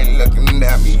 Everybody looking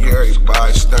at me,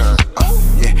 everybody staring.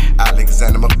 Yeah,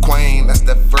 Alexander McQueen, that's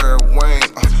that Fred Wayne.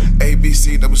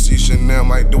 ABC, WC, Chanel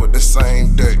might do it the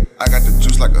same day. I got the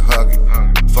juice like a Huggy.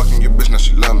 Fucking your bitch, now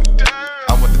she love me.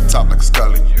 I went the top like a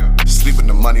Scully. Sleep with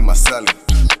the money, my celly.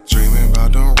 Dreaming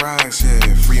about them racks,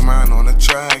 yeah. Free mind on the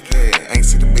track, yeah. Ain't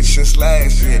see the bitch since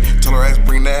last year. Tell her ass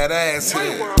bring that ass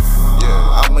here.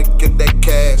 Yeah, I'ma get that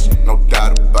cash, no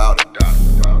doubt about it.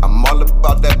 I'm all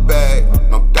about that bag,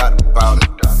 no doubt about it.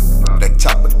 That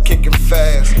chopper kicking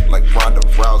fast like Ronda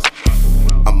Rousey.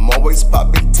 I'm always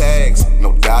popping tags,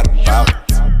 no doubt about it.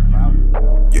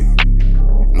 Yeah,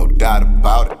 no doubt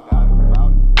about it.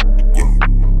 Yeah,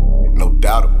 no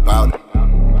doubt about it.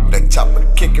 That chopper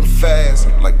kicking fast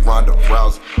like Ronda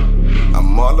Rousey.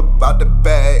 I'm all about the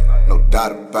bag, no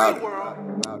doubt about it.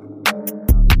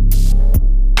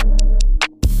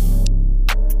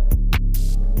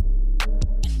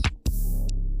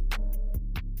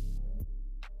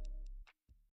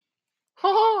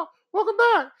 Ha! Welcome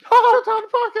back. Showtime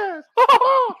podcast.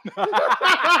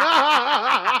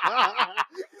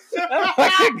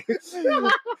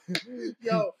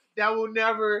 Yo, that will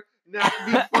never not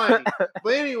be funny.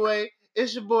 But anyway,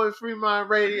 it's your boy Free Mind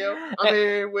Radio. I'm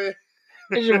here with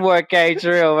It's your boy K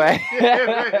Trill, man.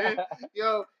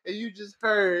 Yo, and you just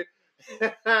heard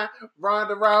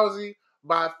Ronda Rousey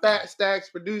by Fat Stacks,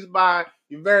 produced by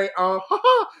your very own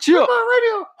Chill. Free Mind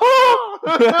Radio.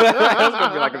 That's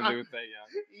gonna be like a new thing, y'all.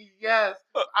 Yes,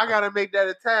 I gotta make that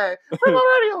a tag. Free Mind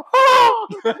Radio.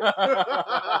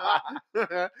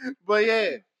 But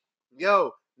yeah,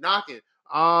 yo, knocking.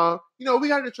 You know, we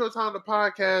got the Showtime the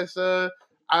podcast,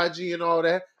 IG and all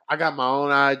that. I got my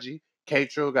own IG.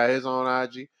 K-Trill got his own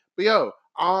IG. But yo,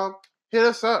 hit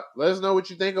us up. Let us know what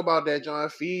you think about that, John.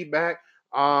 Feedback.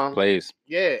 Please.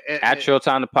 Yeah. At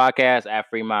Showtime the podcast, at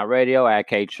Free My Radio, at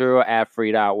K-Trill, at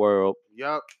Free.World.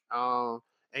 Yup.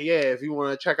 And yeah, if you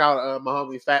want to check out my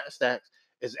homie Fat Stacks,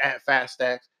 it's at Fat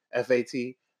Stacks,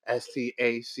 FATSTACKZ.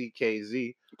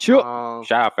 Sure.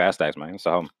 Shout out Fat Stacks, man.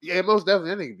 So yeah, most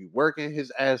definitely. That nigga be working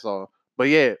his ass off. But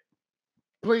yeah,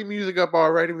 play music up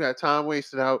already. We got Time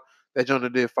Wasted Out. That Jonah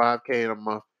did 5K in a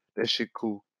month. That shit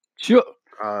cool. sure.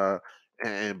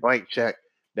 And Blank Check.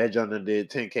 That Jonah did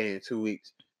 10K in 2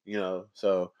 weeks. You know,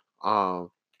 so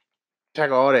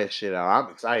check all that shit out. I'm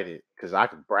excited because I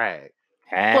can brag.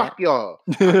 Fuck y'all.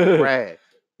 I can brag,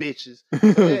 bitches.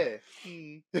 Yeah.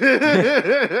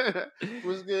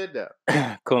 What's good though?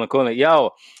 Cool.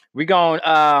 Yo, we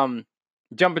gonna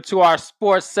jump into our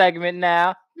sports segment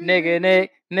now. Nigga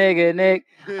Nick.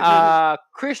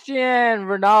 Cristiano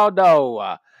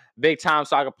Ronaldo, big time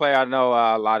soccer player. I know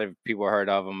a lot of people heard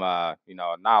of him. You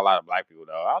know, not a lot of black people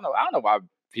though. I don't know why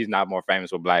he's not more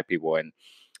famous with black people. And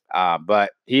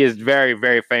but he is very,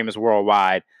 very famous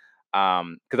worldwide.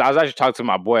 Because I was actually talking to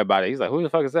my boy about it. He's like, "Who the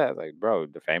fuck is that?" I was like, "Bro,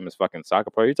 the famous fucking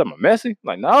soccer player. You talking about Messi?" I'm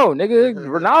like, no, nigga,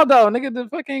 Ronaldo, nigga, the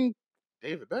fucking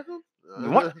David Beckham.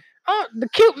 what? The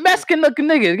cute Mexican looking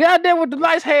nigga. Goddamn with the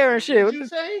nice hair and shit. What you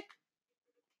say?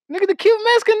 Nigga, the cute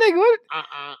Mexican nigga. What?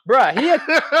 Bruh,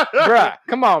 bruh,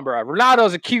 come on, bruh.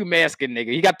 Ronaldo's a cute Mexican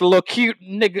nigga. He got the little cute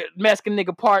nigga Mexican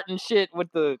nigga part and shit with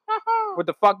the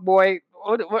fuck boy.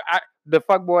 The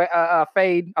fuck boy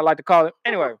fade, I like to call it.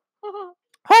 Anyway.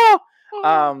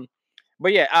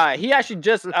 But yeah, he actually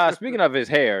just speaking of his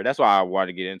hair, that's why I wanted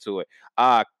to get into it.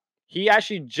 He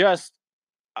actually just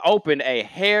opened a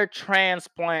hair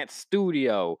transplant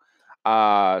studio.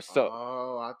 I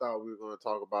thought we were gonna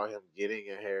talk about him getting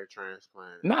a hair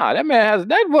transplant. Nah, that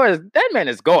man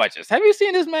is gorgeous. Have you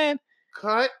seen this man?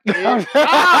 Cut it out.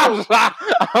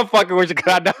 I'm fucking with you,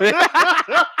 cause I know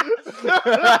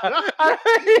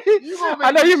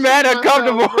I know you're mad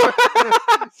uncomfortable.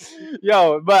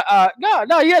 Yo, but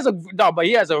he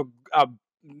has a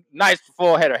nice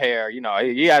full head of hair. You know,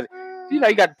 he you know,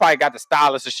 you probably got the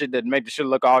stylist and shit that make the shit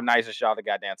look all nice and shit all the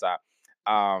goddamn time.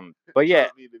 But yeah,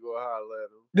 Trump need to go holler at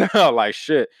him. like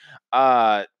shit.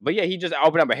 But yeah, he just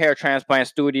opened up a hair transplant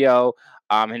studio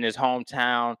in his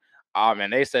hometown.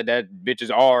 And they said that bitch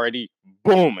is already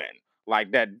booming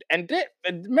like that. And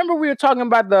remember we were talking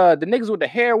about the niggas with the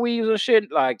hair weaves and shit,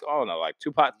 like, oh no, like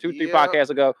 3 podcasts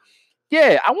ago.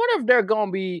 Yeah, I wonder if they're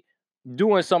gonna be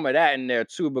doing some of that in there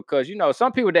too, because you know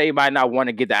some people they might not want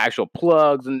to get the actual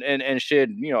plugs and shit.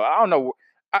 You know, I don't know.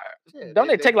 Don't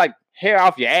they take like hair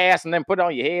off your ass and then put it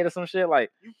on your head or some shit?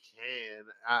 Like you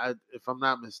can. If I'm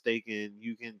not mistaken,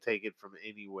 you can take it from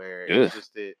anywhere. Ugh. It's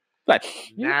just that like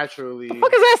naturally. What the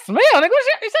fuck is that smell? Like,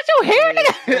 is that your hair,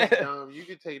 nigga? You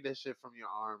can take that shit from your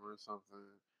arm or something.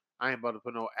 I ain't about to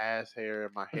put no ass hair in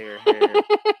my hair.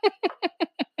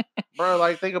 Bro,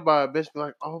 like think about it, bitch. Be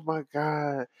like, oh my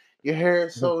god, your hair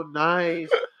is so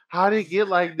nice. How did it get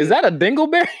like this? Is that a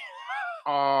dingleberry?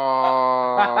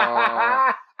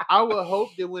 I would hope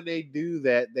that when they do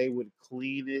that, they would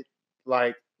clean it.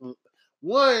 Like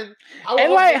one,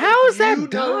 and like, how is that you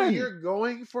done? Know you're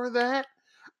going for that.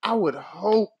 I would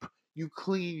hope you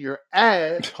clean your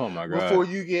ass oh my god before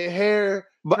you get hair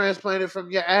transplanted from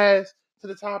your ass to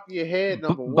the top of your head.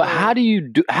 Number one. But how do you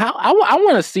do? How I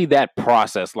want to see that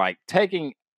process, like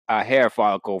taking a hair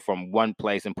follicle from one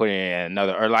place and putting it in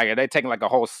another, or like are they taking like a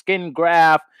whole skin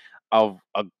graft of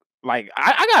a. Like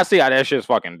I gotta see how that shit's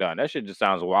fucking done. That shit just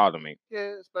sounds wild to me.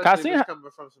 Yeah, especially if it's coming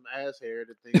from some ass hair.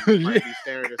 The thing you might be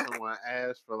staring at someone's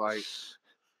ass for like,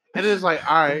 and it's like,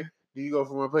 all right, do you go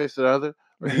from one place to the other,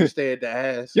 or do you stay at the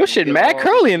ass? Your shit mad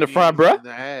curly in the front, bro. In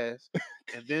the ass,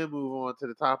 and then move on to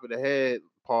the top of the head.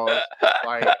 Pause.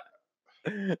 Like,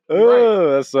 oh,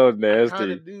 that's so I nasty.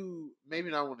 kind of do maybe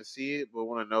not want to see it, but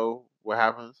want to know what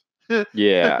happens.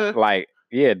 Yeah, like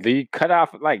do you cut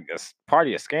off like a part of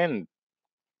your skin?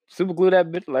 Super glue that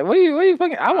bitch. Like, what are you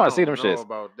fucking? I want to see them shits.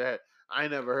 About that. I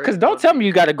never heard. Because don't tell me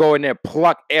you got to go in there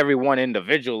pluck everyone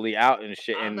individually out and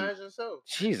shit. I imagine so.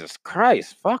 Jesus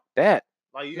Christ, fuck that.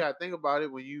 Like you gotta think about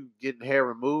it when you getting hair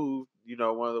removed. You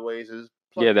know, one of the ways is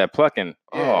plucking. Yeah, that plucking.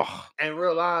 Yeah. Oh, and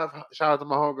real live. Shout out to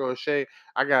my homegirl Shay.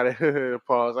 I got a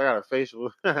pause. I got a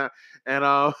facial, and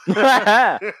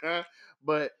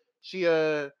but she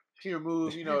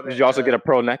removed. You know, did you also get a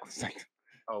pearl necklace?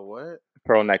 Oh what?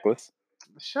 Pearl necklace.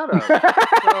 Shut up. So,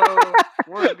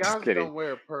 one guys don't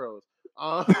wear pearls.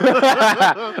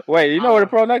 Wait, you know what a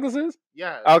pearl necklace is?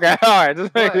 Yeah. Okay, all right.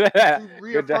 Just make that. To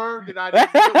reaffirm that I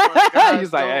didn't get one. Guys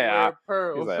he's like, hey, wear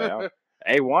pearls. He's like,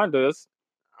 A1 does.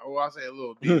 Well, I'll say a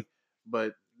little B,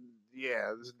 but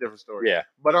yeah, this is a different story. Yeah.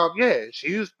 But yeah,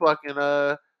 she was plucking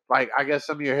like I guess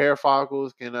some of your hair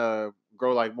follicles can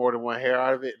grow like more than one hair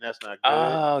out of it, and that's not good.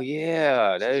 Oh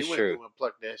yeah, that is true. And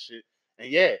pluck that shit,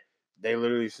 and yeah, they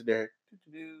literally sit there.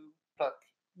 Pluck.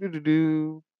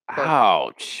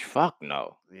 Ouch! Fuck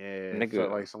no. Yeah, nigga.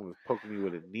 Felt like someone was poking me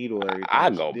with a needle. Or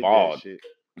I'd go bald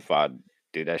if I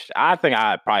do that shit. I think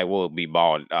I probably will be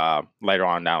bald later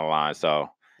on down the line. So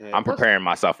yeah, I'm preparing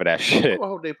myself for that shit. I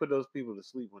hope they put those people to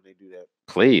sleep when they do that.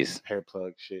 Please. Hair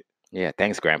plug shit. Yeah,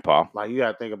 thanks, Grandpa. Like you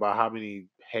gotta think about how many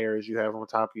hairs you have on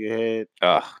top of your head.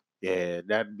 Ugh. Yeah,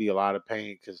 that'd be a lot of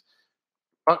pain because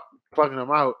plugging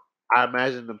them out. I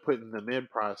imagine them putting them in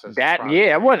process. It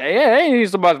ain't even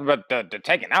so much about the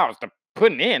taking out, it's the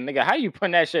putting in, nigga. How you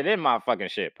putting that shit in my fucking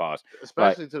shit, pause?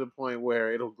 Especially to the point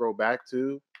where it'll grow back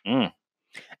too.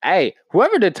 Hey,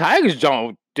 whoever the Tigers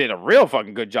Jones did a real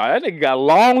fucking good job. That nigga got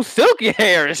long, silky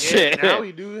hair and shit. Now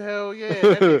he do, hell yeah.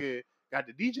 That nigga got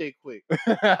the DJ quick.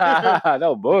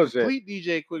 No bullshit. Complete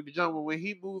DJ quick to jump when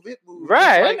he move, it moves.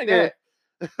 Right, like that.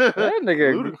 That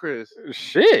nigga ludicrous.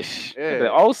 Shish. Yeah.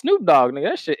 The old Snoop Dogg,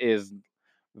 nigga. That shit is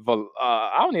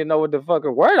I don't even know what the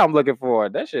fucking word I'm looking for.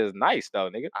 That shit is nice though,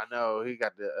 nigga. I know he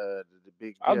got the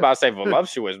big. I was about to say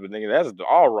voluptuous, but nigga, that's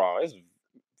all wrong. It's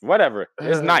whatever.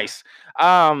 It's nice.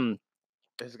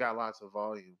 It's got lots of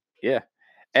volume. Yeah.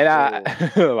 And I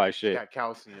like shit. Got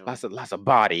calcium. Lots of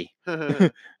body,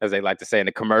 as they like to say in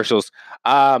the commercials.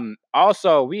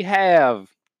 Also, we have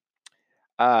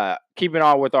keeping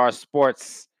on with our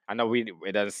sports. I know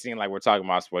it doesn't seem like we're talking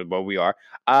about sports, but we are.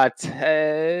 Let's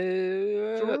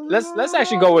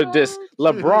actually go with this.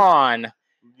 LeBron.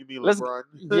 You mean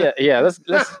LeBron? Yeah. Let's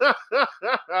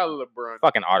LeBron.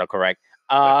 Fucking autocorrect.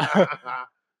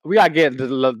 We gotta get the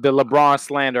LeBron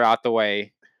slander out the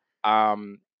way.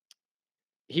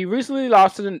 He recently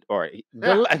lost to you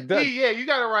got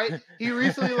it right. He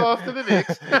recently lost to the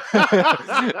Knicks.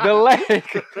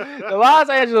 the Los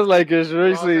Angeles Lakers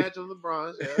recently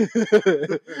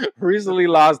recently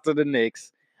lost to the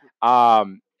Knicks,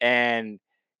 and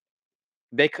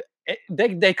they could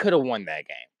have won that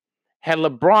game. had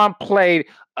LeBron played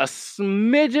a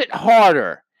smidget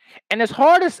harder. And it's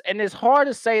hard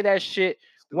to say that shit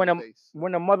when a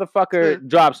motherfucker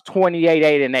drops 28,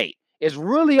 8, and 8. It's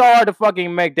really hard to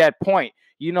fucking make that point.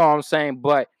 You know what I'm saying?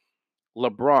 But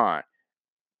LeBron,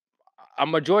 a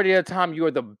majority of the time,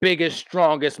 you're the biggest,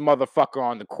 strongest motherfucker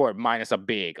on the court, minus a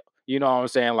big. You know what I'm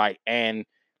saying? Like, and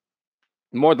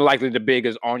more than likely the big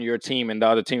is on your team and the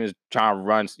other team is trying to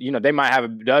run. You know, the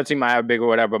other team might have a big or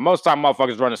whatever, but most of the time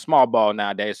motherfuckers run a small ball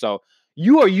nowadays. So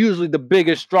you are usually the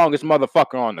biggest, strongest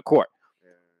motherfucker on the court.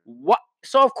 What?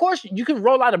 So of course you can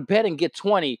roll out of bed and get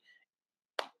 20,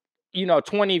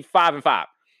 25 and 5.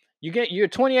 You're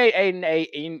 28, 8 and 8.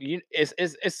 And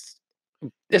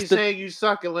it's saying you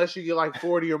suck unless you get like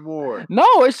 40 or more.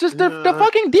 No, it's just the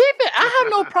fucking defense. I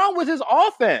have no problem with his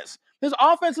offense. His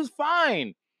offense is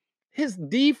fine. His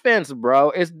defense,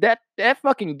 bro, is that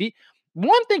fucking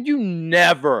one thing you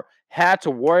never had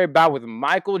to worry about with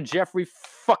Michael Jeffrey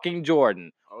fucking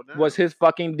Jordan was his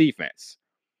fucking defense.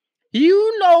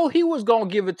 You know he was gonna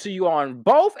give it to you on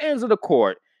both ends of the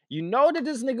court. You know that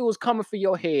this nigga was coming for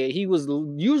your head. He was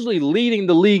usually leading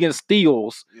the league in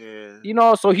steals. Yeah. You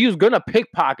know, so he was gonna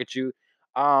pickpocket you.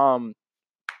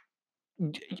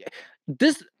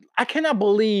 This I cannot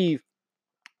believe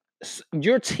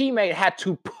your teammate had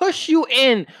to push you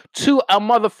in to a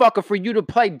motherfucker for you to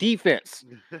play defense.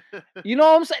 You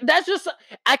know what I'm saying? That's just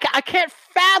I can't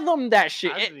fathom that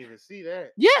shit. I didn't even see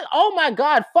that. Yeah. Oh my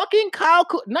God. Fucking Kyle.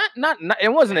 Not. It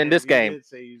wasn't in this game. Did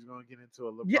say he was gonna get into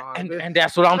a LeBron. Yeah, and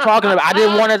that's what I'm talking about. I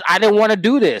didn't want to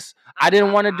do this. I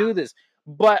didn't want to do this.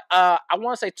 But I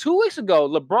want to say 2 weeks ago,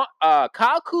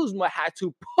 Kyle Kuzma had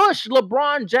to push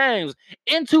LeBron James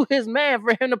into his man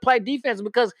for him to play defense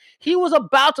because he was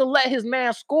about to let his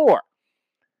man score.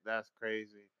 That's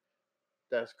crazy.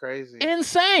 That's crazy.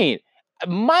 Insane.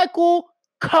 Michael,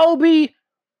 Kobe,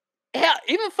 hell,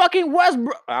 even fucking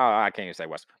Westbrook. Oh, I can't even say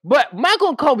Westbrook. But Michael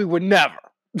and Kobe would never.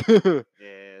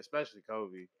 Yeah, especially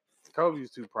Kobe.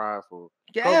 Kobe's too prideful.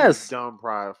 Yes. Kobe's dumb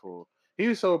prideful. He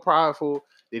was so prideful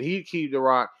that he'd keep the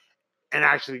rock and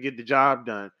actually get the job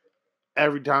done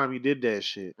every time he did that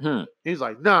shit. He's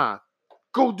like, nah,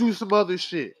 go do some other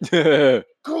shit.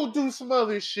 Go do some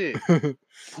other shit.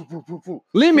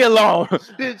 Leave me alone.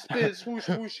 Spin, swoosh,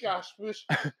 swoosh, swoosh.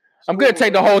 I'm going to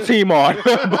take the whole team on.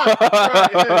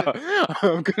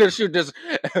 I'm going to shoot this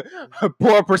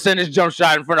poor percentage jump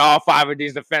shot in front of all 5 of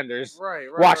these defenders. Right.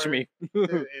 Watch me.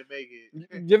 And make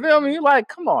it. You feel me? Like,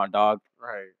 come on, dog.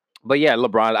 Right. But yeah,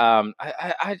 LeBron,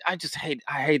 I just hate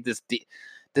this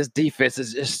this defense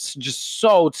is just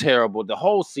so terrible the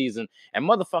whole season. And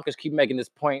motherfuckers keep making this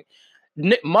point.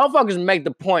 Motherfuckers make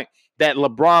the point that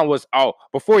LeBron was,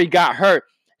 before he got hurt,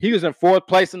 he was in 4th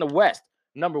place in the West.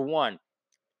 Number one.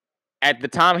 At the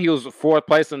time he was 4th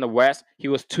place in the West, he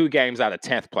was 2 games out of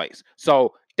 10th place.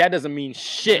 So that doesn't mean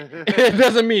shit. It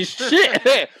doesn't mean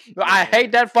shit. I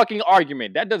hate that fucking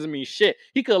argument. That doesn't mean shit.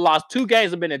 He could have lost 2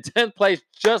 games and been in 10th place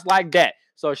just like that.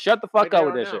 So shut the fuck up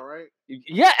with this shit. Right?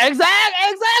 Yeah,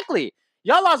 exactly.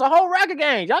 Y'all lost a whole rack of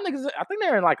games. Y'all niggas, I think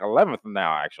they're in like 11th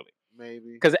now, actually.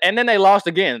 Maybe. And then they lost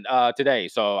again today.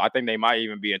 So I think they might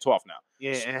even be in 12th now.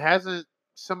 Yeah, and hasn't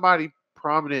somebody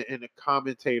prominent in the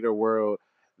commentator world,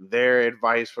 their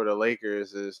advice for the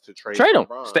Lakers is to trade him.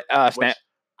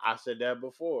 I said that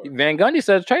before. Van Gundy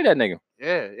said trade that nigga.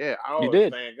 Yeah. You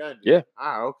did. Van Gundy. Yeah.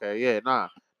 Okay. Yeah, nah.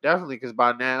 Definitely, because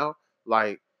by now,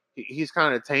 like, he's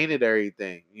kind of tainted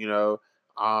everything, you know?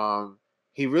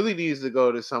 He really needs to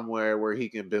go to somewhere where he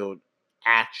can build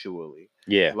actually.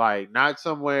 Yeah. Like, not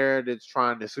somewhere that's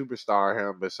trying to superstar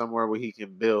him, but somewhere where he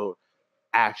can build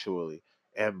actually.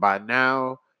 And by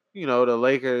now, you know, the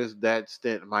Lakers, that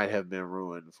stint might have been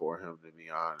ruined for him, to be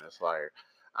honest. Like,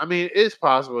 I mean, it's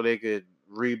possible they could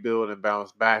rebuild and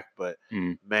bounce back, but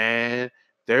man,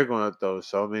 they're going to throw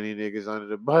so many niggas under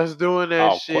the bus doing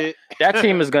that shit. That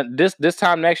team is going to, this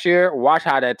time next year, watch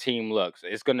how that team looks.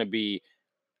 It's going to be,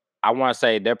 I want to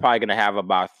say they're probably going to have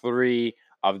about 3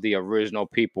 of the original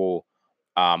people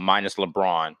minus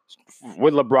LeBron.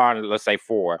 With LeBron, let's say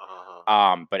 4.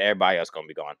 But everybody else gonna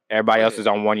be gone. Everybody else is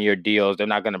on 1-year deals. They're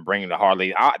not gonna bring the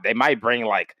hardly. They might bring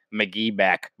like McGee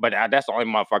back, but that's the only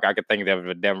motherfucker I could think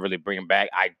of them really bringing back.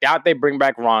 I doubt they bring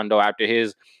back Rondo after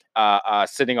his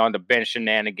sitting on the bench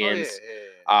shenanigans.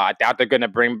 I doubt they're gonna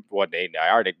bring. Well, they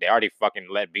already fucking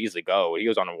let Beasley go. He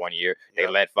was on a 1 year. They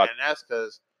let and that's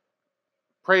because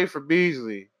pray for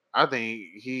Beasley. I think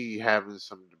he having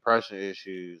some depression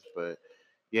issues, but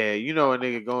yeah, you know a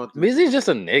nigga going through. Beasley's just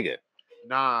a nigga.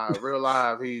 Nah, real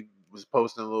live, he was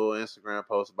posting a little Instagram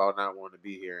post about not wanting to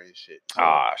be here and shit.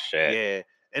 So, shit. Yeah.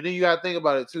 And then you got to think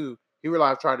about it, too. He real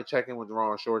life tried to check in with the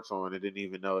wrong shorts on and didn't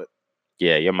even know it.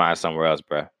 Yeah, your mind's somewhere else,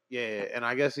 bro. Yeah, and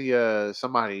I guess he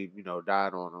somebody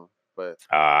died on him, but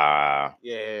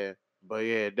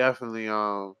yeah, definitely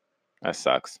that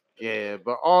sucks. yeah.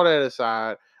 But all that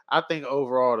aside, I think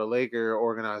overall the Laker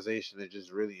organization is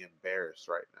just really embarrassed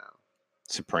right now,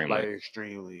 Supremely. like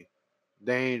extremely.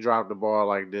 They ain't dropped the ball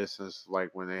like this since like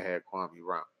when they had Kwame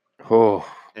Brown,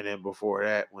 Oh, and then before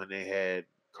that when they had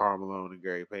Karl Malone and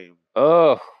Gary Payton.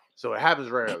 oh. So it happens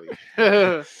rarely,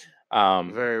 very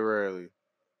rarely.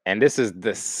 And this is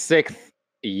the 6th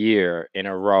year in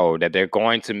a row that they're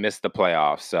going to miss the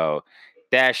playoffs. So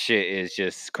that shit is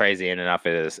just crazy in and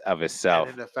of itself.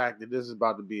 And then the fact that this is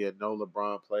about to be a no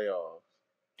LeBron playoff.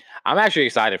 I'm actually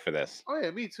excited for this. Oh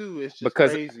yeah, me too. It's just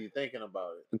crazy thinking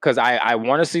about it. Because I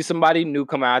want to see somebody new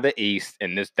come out of the East,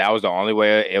 and that was the only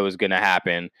way it was gonna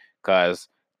happen. Because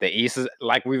the East is,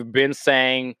 like we've been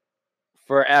saying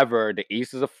forever, the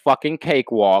East is a fucking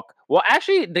cakewalk. Well,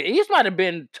 actually, the East might have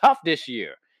been tough this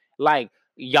year. Like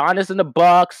Giannis and the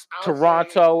Bucks,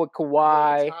 Toronto with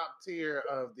Kawhi. The top tier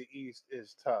of the East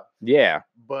is tough. Yeah.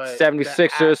 But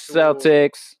 76ers,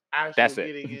 Celtics. That's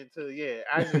actually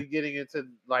getting into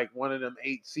like one of them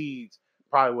 8 seeds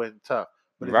probably wasn't tough.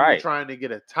 But if you're trying to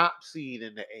get a top seed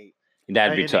in the 8,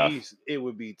 that'd be tough. The East, it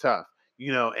would be tough.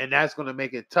 And that's going to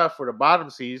make it tough for the bottom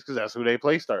seeds because that's who they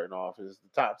play starting off is the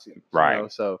top seeds.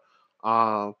 Right. So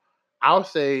I'll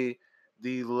say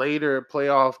the later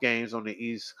playoff games on the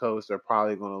East Coast are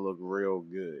probably going to look real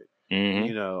good.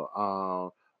 Mm-hmm.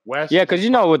 West. Yeah, because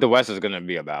you know what the West is going to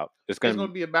be about. It's going to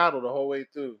be a battle the whole way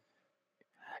through.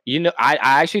 I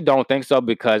actually don't think so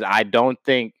because I don't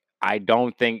think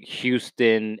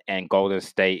Houston and Golden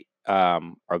State are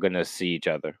going to see each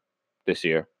other this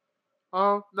year.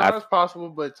 No, that's possible,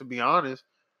 but to be honest,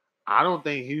 I don't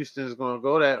think Houston's going to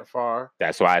go that far.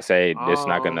 That's why I say they're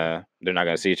not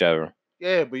gonna see each other.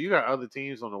 Yeah, but you got other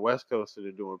teams on the West Coast that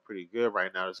are doing pretty good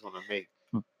right now. That's going to make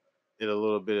it a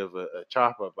little bit of a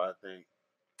chop up, I think.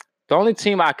 The only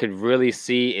team I could really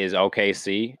see is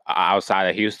OKC outside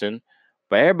of Houston,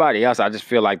 but everybody else, I just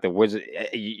feel like the Wizards.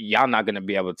 Y'all not gonna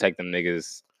be able to take them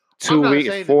niggas 2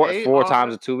 weeks, four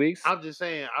times in 2 weeks. I'm just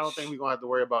saying, I don't think we're gonna have to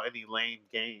worry about any lame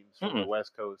games from the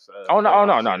West Coast. No.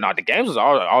 The games is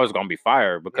always gonna be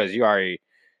fire because you already.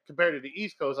 Compared to the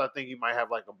East Coast, I think you might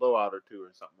have like a blowout or two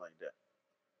or something like that.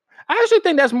 I actually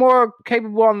think that's more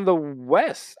capable on the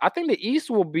West. I think the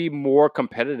East will be more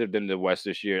competitive than the West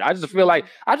this year. I just feel like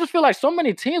so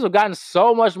many teams have gotten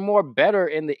so much more better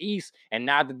in the East, and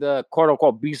now that the quote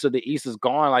unquote beast of the East is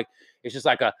gone, like it's just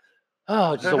like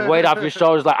just a weight off your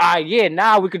shoulders. Like, all right, yeah,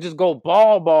 now we could just go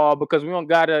ball because we don't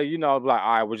gotta, like, all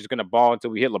right, we're just gonna ball until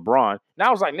we hit LeBron.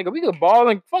 Now it's like, nigga, we could ball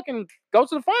and fucking go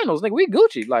to the finals, nigga. We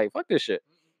Gucci, like, fuck this shit.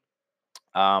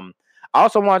 I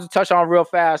also wanted to touch on real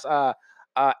fast.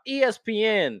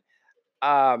 ESPN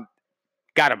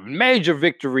got a major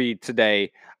victory today.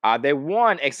 They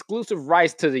won exclusive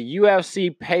rights to the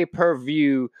UFC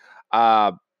pay-per-view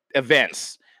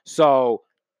events. So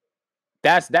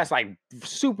that's like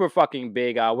super fucking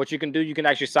big. What you can do, you can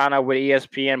actually sign up with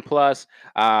ESPN Plus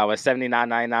with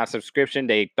 $79.99 subscription.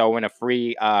 They throw in a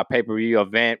free pay-per-view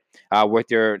event with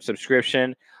your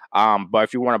subscription. But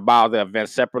if you want to buy the event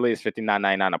separately, it's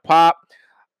 $59.99 a pop.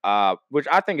 Which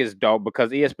I think is dope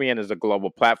because ESPN is a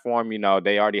global platform.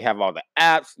 They already have all the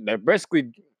apps. They're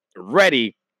basically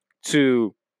ready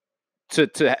to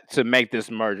make this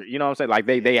merger. You know what I'm saying? Like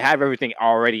they have everything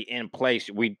already in place.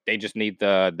 They just need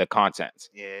the content.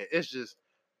 Yeah, it's just,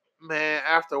 man,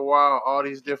 after a while, all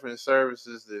these different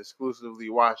services that exclusively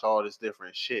watch all this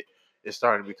different shit is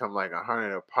starting to become like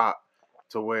 $100 a pop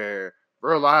to where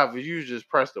real life, you just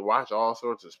press to watch all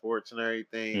sorts of sports and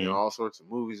everything and all sorts of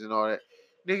movies and all that.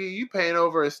 Nigga, you paying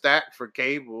over a stack for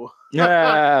cable a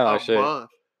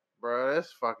month, bro.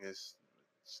 That's fucking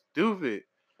stupid.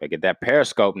 They get that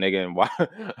Periscope, nigga, and watch.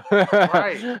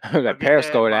 Right. That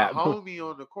Periscope app. My homie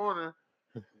on the corner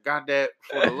got that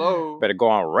for the low. Better go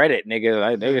on Reddit,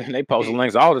 nigga. They post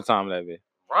links all the time, that bitch.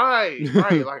 Right,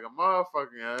 like a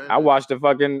motherfucker. I watched the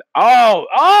fucking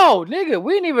nigga.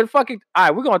 We didn't even fucking. All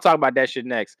right, we're gonna talk about that shit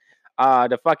next.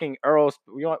 The fucking Earl.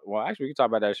 Well, actually, we can talk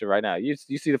about that shit right now. You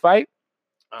see the fight?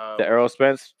 The Errol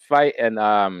Spence fight and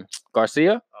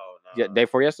Garcia. Oh no! Day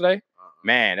before yesterday.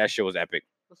 Man, that shit was epic.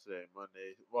 What's today?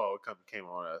 Monday. Well, it came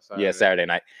on Saturday. Yeah, Saturday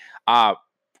night.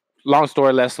 Long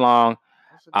story less long.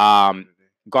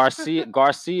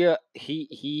 Garcia,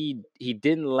 he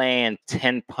didn't land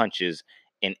 10 punches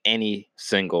in any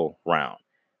single round.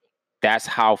 That's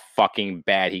how fucking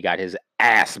bad he got his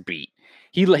ass beat.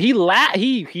 He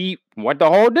went the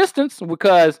whole distance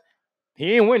because he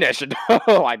didn't win that shit.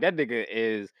 Like that nigga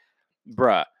is,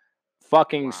 bruh.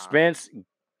 Fucking wow. Spence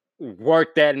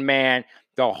worked that man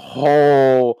the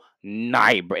whole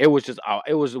night, bro. It was just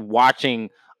it was watching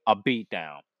a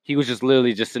beatdown. He was just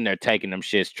literally just sitting there taking them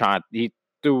shits. He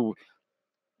threw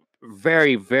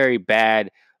very, very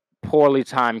bad, poorly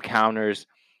timed counters.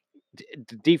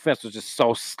 The defense was just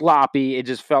so sloppy. It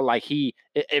just felt like it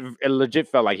legit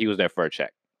felt like he was there for a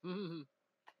check. Mhm.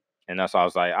 And that's why I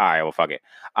was like, all right, well, fuck it.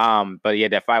 But yeah,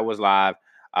 that fight was live.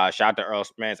 Shout out to Earl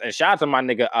Spence. And shout out to my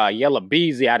nigga Yella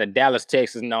Beezy out of Dallas,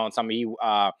 Texas. Knowing some of you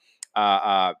got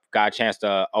a chance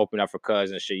to open up for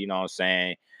Cuz and shit, you know what I'm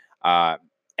saying?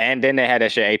 And then they had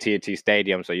that shit AT&T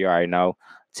Stadium, so you already know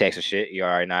Texas shit. You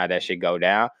already know how that shit go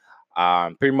down.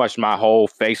 Pretty much my whole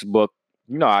Facebook,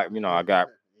 I got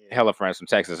hella friends from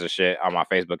Texas and shit on my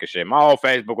Facebook and shit. My whole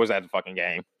Facebook was at the fucking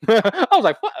game. I was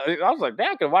like,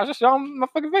 damn, I could watch this shit on my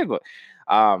fucking Facebook.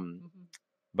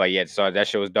 But yeah, so that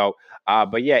shit was dope.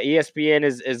 But yeah, ESPN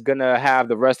is gonna have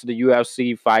the rest of the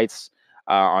UFC fights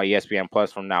on ESPN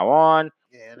Plus from now on.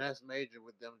 Yeah, and that's major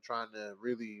with them trying to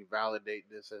really validate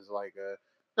this as like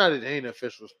not an ain't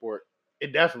official sport.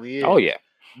 It definitely is. Oh yeah.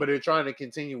 But they're trying to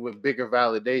continue with bigger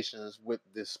validations with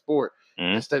this sport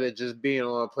instead of just being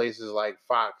on places like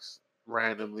Fox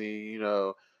randomly,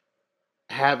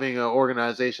 having an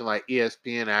organization like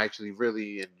ESPN actually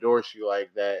really endorse you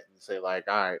like that and say like,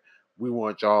 all right, we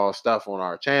want y'all stuff on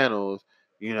our channels,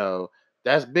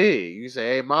 that's big. You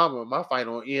say, hey mama, my fight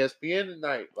on ESPN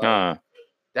tonight. Like,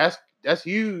 that's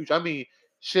huge. I mean,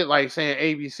 shit like saying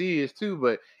ABC is too,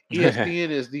 but ESPN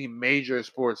is the major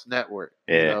sports network,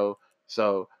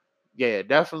 So yeah,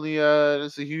 definitely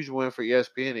it's a huge win for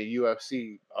ESPN and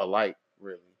UFC alike,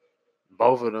 really.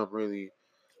 Both of them really,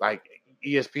 like,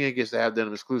 ESPN gets to have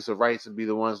them exclusive rights and be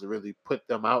the ones to really put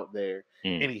them out there.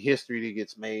 Any history that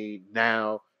gets made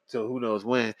now till who knows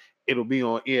when, it'll be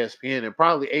on ESPN and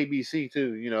probably ABC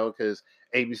too, because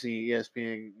ABC,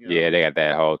 ESPN, Yeah, they got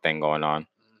that whole thing going on.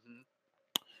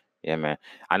 Yeah, man.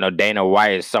 I know Dana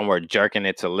White is somewhere jerking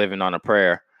it to Living on a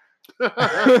Prayer. Oh,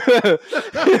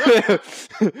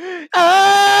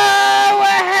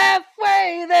 we're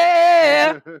halfway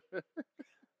there.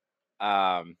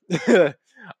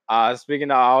 Speaking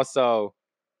of also,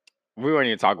 we weren't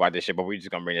even talking about this shit, but we're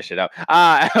just gonna bring this shit up.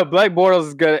 Blake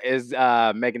Bortles is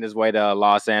making his way to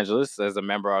Los Angeles as a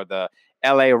member of the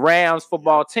LA Rams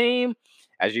football team.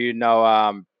 As you know,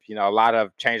 a lot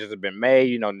of changes have been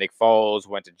made. Nick Foles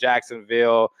went to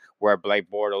Jacksonville, where Blake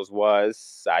Bortles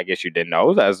was. I guess you didn't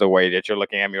know. That's the way that you're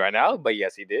looking at me right now. But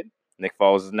yes, he did. Nick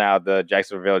Foles is now the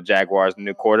Jacksonville Jaguars'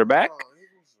 new quarterback. He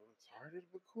was retarded,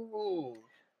 but cool.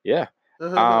 Yeah.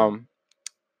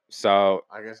 So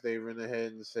I guess they went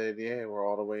ahead and said, yeah, we're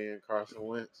all the way in Carson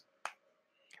Wentz.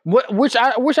 Which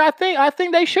I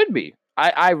think they should be.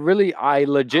 I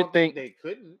legit think they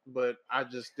couldn't, but I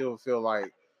just still feel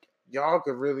like y'all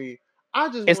could really.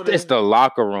 It's the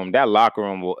locker room. That locker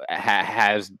room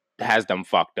has them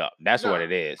fucked up. That's what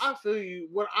it is. I feel you.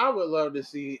 What I would love to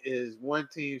see is one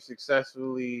team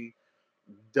successfully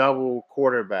double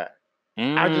quarterback.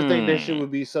 I just think that shit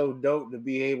would be so dope to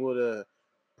be able to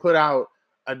put out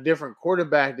a different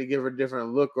quarterback to give a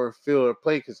different look or feel or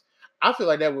play. Because I feel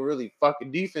like that would really fuck a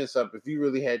defense up if you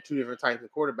really had two different types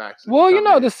of quarterbacks.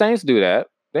 Well, the Saints do that.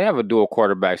 They have a dual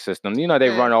quarterback system. They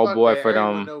run old boy for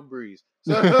them. No Breeze.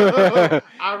 So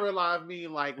I realize,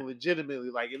 like, legitimately,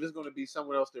 like, if it's going to be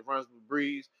someone else that runs with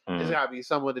Breeze, it's got to be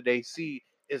someone that they see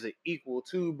is an equal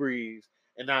to Breeze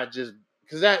and not just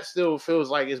because that still feels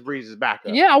like it's Breeze's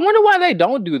backup. Yeah, I wonder why they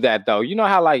don't do that though. You know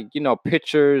how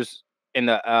pitchers in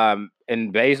the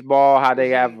in baseball, how they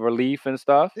have relief and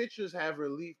stuff. Pitchers have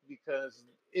relief because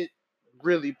it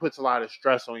really puts a lot of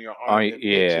stress on your arm.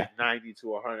 90 to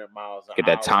 100 miles an hour. Get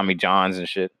that Tommy Johns and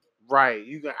shit. Right.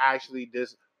 You can actually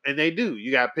and they do.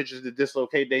 You got pitchers that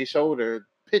dislocate their shoulder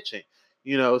pitching.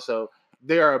 So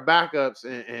there are backups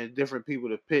and different people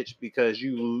to pitch because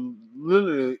you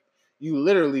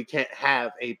literally can't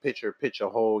have a pitcher pitch a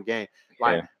whole game.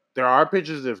 Like there are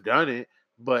pitchers that have done it,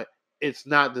 but it's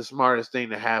not the smartest thing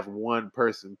to have one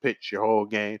person pitch your whole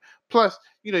game. Plus,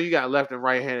 you got left and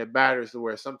right-handed batters to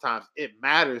where sometimes it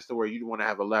matters to where you want to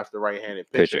have a left or right-handed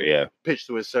pitcher pitch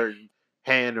to a certain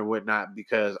hand or whatnot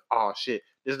because, oh, shit,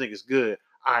 this nigga's good.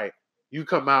 All right, you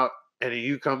come out and then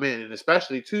you come in. And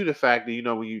especially to the fact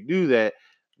that, when you do that,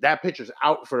 that pitcher's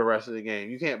out for the rest of the game.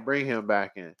 You can't bring him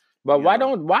back in. But why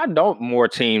don't more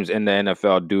teams in the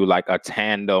NFL do like a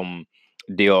tandem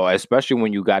deal, especially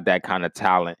when you got that kind of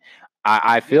talent?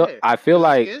 I feel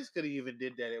like Skins could have even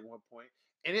did that at one point,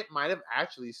 and it might have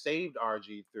actually saved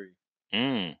RG3.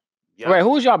 Wait, who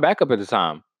was y'all backup at the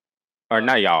time? Or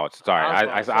not y'all. Sorry,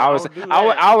 I always don't do I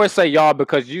that. always say y'all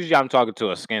because usually I'm talking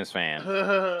to a Skins fan.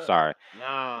 Sorry,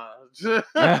 Nah.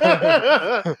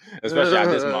 especially out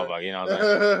this motherfucker. You know what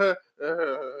I'm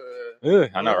saying?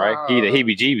 I know, right? He the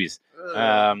heebie-jeebies.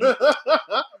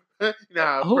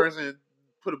 Nah, a Who- person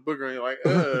put a booger on you like,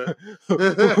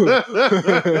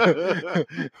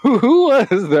 Who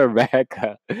was their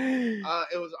backup?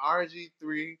 it was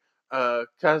RG3,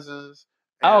 Cousins.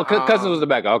 Oh, And, Cousins was the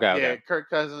backup. Okay, yeah, okay. Kirk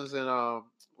Cousins and what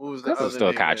was the Cousins other was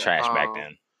still kind of nigga? trash back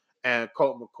then. And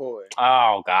Colt McCoy.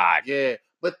 Oh God. Yeah,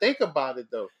 but think about it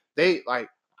though. They like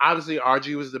obviously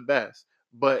RG was the best,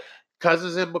 but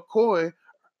Cousins and McCoy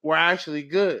were actually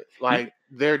good. Like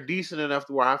they're decent enough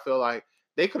to where I feel like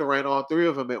they could have ran all three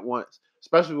of them at once,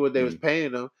 especially when they was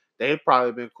paying them. They'd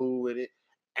probably been cool with it,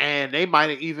 and they might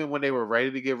have even when they were ready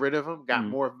to get rid of them, got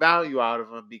more value out of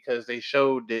them because they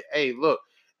showed that hey, look,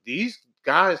 these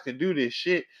guys can do this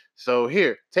shit. So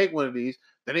here, take one of these.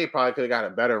 Then they probably could have got a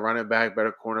better running back,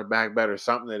 better cornerback, better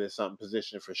something that is something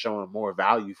positioned for showing more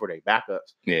value for their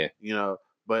backups. Yeah. You know,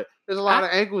 but there's a lot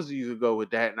of angles that you could go with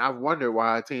that, and I've wondered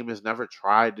why a team has never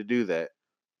tried to do that.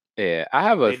 Yeah, I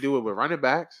have a. They do it with running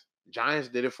backs. Giants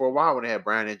did it for a while when they had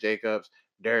Brandon Jacobs,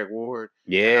 Derek Ward.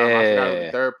 I forgot who the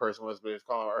Yeah. third person was, but it's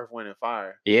called Earth, Wind, and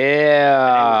Fire. And they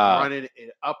Yeah. was running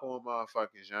it up on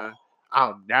motherfuckers, John.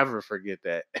 I'll never forget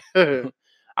that.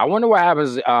 I wonder what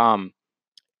happens.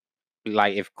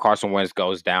 Like if Carson Wentz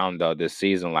goes down though this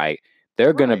season, like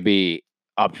they're gonna Right. be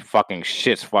up fucking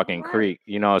shit's fucking Right. creek.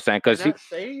 You know what I'm saying? And Because that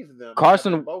saved them.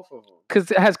 Carson- having both of them. because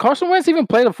has Carson Wentz even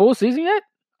played a full season yet?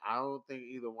 I don't think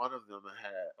either one of them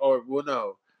had. Or well,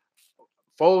 no,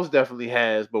 Foles definitely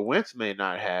has, but Wentz may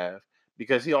not have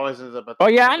because he always ends up. At the Oh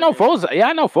yeah, I end know of the- Foles. Yeah,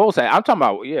 I know Foles. I'm talking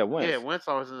about Wentz. Yeah, Wentz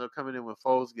always ends up coming in when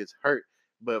Foles gets hurt,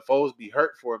 but Foles be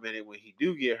hurt for a minute when he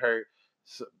do get hurt.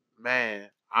 So, man,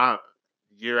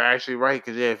 you're actually right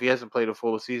because if he hasn't played a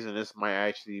full season, this might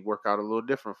actually work out a little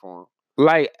different for him.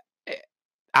 Like,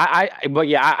 but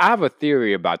yeah, I have a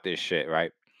theory about this shit,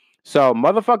 right? So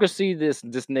motherfuckers see this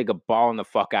nigga balling the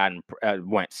fuck out in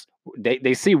Wentz.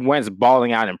 They see Wentz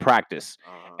balling out in practice,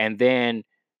 and then,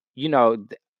 you know,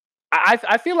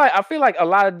 I feel like a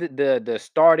lot of the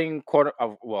starting quarter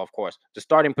of of course the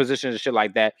starting positions and shit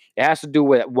like that, it has to do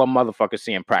with what motherfuckers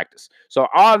see in practice. So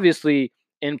obviously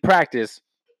in practice,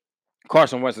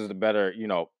 Carson Wentz is the better,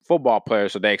 football player,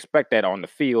 so they expect that on the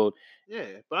field. Yeah,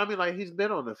 but I mean, like he's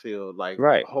been on the field like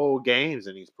Right. whole games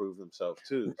and he's proved himself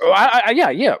too. Oh,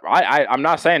 yeah. I'm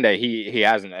not saying that he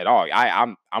hasn't at all.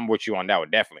 I'm with you on that one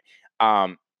definitely.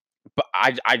 But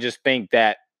I just think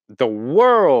that the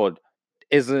world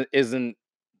isn't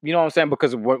you know what I'm saying?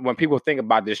 Because when people think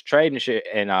about this trade and shit,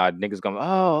 and niggas going,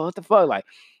 oh, what the fuck? Like,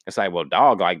 it's like, well,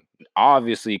 dog, like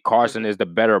obviously Carson is the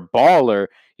better baller.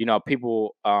 You know,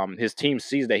 people, his team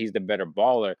sees that he's the better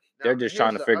baller. They're Now, just here's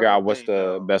trying to the figure other out what's thing, the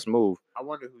though. best move. I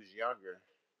wonder who's younger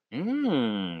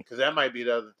Mm, because that might be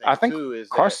the other thing I think too. Is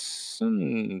that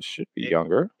Carson should be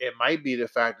younger. it might be the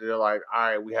fact that they're like, all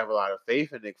right, we have a lot of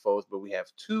faith in Nick Foles, but we have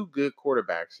two good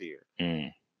quarterbacks here.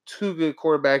 Mm. Two good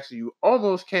quarterbacks. You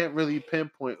almost can't really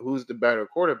pinpoint who's the better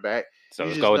quarterback. So You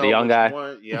let's just go with the know young which guy.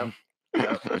 one- Yep.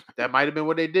 That might have been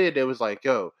what they did. They was like,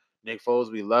 yo, Nick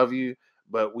Foles, we love you,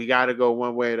 but we got to go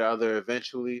one way or the other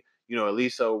eventually. You know, at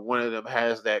least so one of them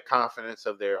has that confidence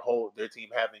of their team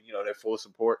having, their full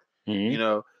support. Mhm. You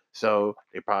know, so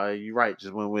they probably, you're right,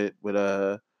 just went with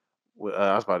I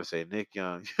was about to say Nick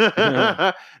Young.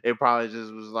 It probably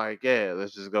just was like, yeah,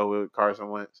 let's just go with Carson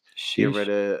Wentz. Get Sheesh. rid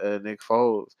of Nick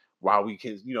Foles while we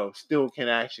can, still can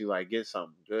actually like get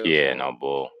something good. Yeah, for no him.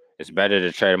 bull. It's better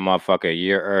to trade a motherfucker a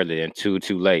year early than too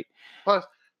late. Plus,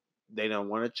 they don't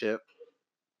want a chip.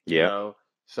 You Yeah. know,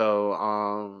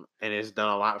 so and it's done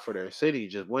a lot for their city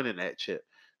just winning that chip.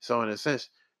 So in a sense,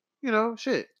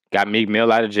 shit. Got Meek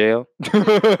Mill out of jail.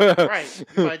 Right.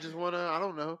 You might just want to, I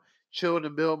don't know, chill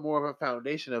and build more of a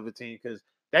foundation of a team because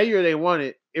that year they won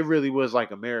it, it really was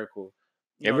like a miracle.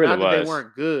 It really not that was. they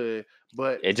weren't good,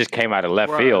 but It just came out of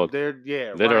left bruh, field.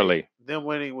 Yeah, literally. Right. Them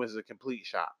winning was a complete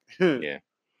shock. Yeah.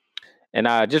 And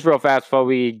just real fast before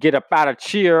we get up out of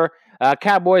cheer,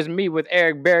 Cowboys meet with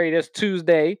Eric Berry this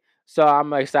Tuesday. So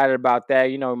I'm excited about that.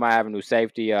 We might have a new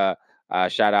safety.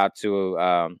 Shout out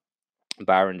to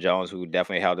Byron Jones, who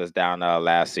definitely held us down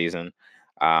last season.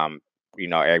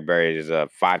 Eric Berry is a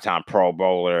 5-time Pro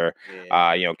Bowler.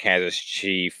 Yeah. Kansas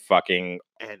Chief, fucking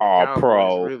And the all Cowboys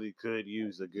pro. really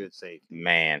coulduse a good safety.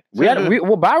 Man.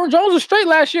 Well, Byron Jones was straight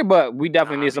last year, but we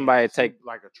definitely need somebody to take,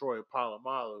 like a Troy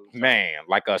Polamalu. man,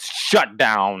 like a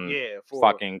shutdown Yeah,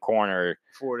 fucking corner.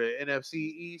 for the NFC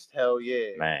East. Hell yeah,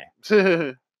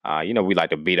 Man. we like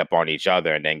to beat up on each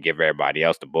other and then give everybody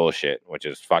else the bullshit, which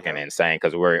is fucking insane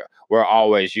because we're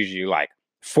always usually like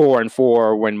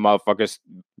 4-4 when motherfuckers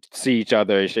see each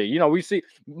other and shit. We see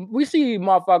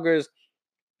motherfuckers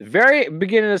very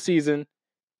beginning of the season,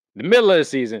 the middle of the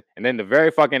season, and then the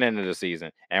very fucking end of the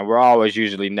season, and we're always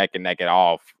usually neck and neck at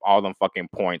all them fucking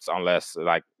points, unless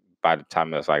like by the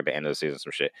time it's like the end of the season,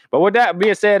 some shit. But with that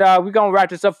being said, we're gonna wrap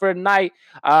this up for tonight.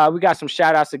 We got some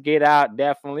shout outs to get out,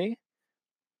 definitely.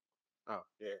 Oh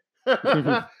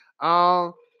yeah.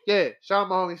 Yeah. Shout out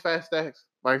my homies Fat Stacks.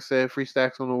 Like I said, free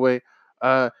stacks on the way.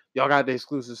 Y'all got the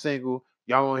exclusive single.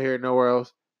 Y'all won't hear it nowhere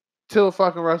else till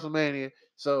fucking WrestleMania.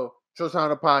 So Trill Time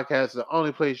the Podcast is the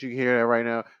only place you can hear that right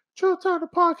now. Trill Time the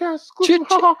Podcast exclusive.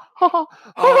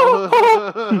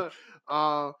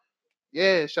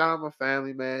 Yeah, shout out my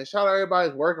family, man. Shout out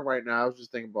everybody's working right now. I was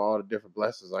just thinking about all the different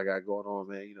blessings I got going on,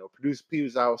 man. Producer P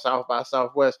was out South by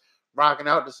Southwest, rocking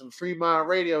out to some Fremont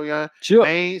radio, young.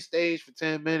 Main stage for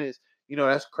 10 minutes.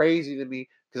 That's crazy to me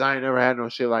because I ain't never had no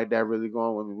shit like that really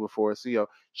going with me before. So,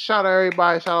 shout out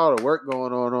everybody. Shout out all the work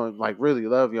going on. Like, really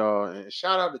love y'all. And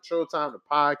shout out to Trill Time, the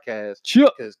podcast.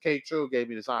 Because K Trill gave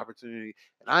me this opportunity.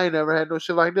 And I ain't never had no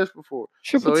shit like this before.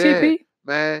 Triple TP.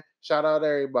 Man, shout out to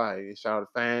everybody. Shout out to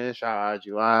fans. Shout out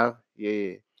IG Live.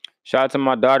 Yeah. Shout out to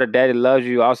my daughter. Daddy loves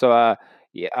you. Also,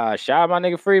 shout out my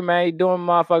nigga Free, man. He doing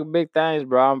motherfucking big things,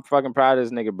 bro. I'm fucking proud of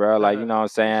this nigga, bro. Like, you know what I'm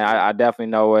saying? I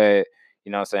definitely know what,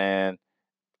 you know what I'm saying,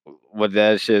 what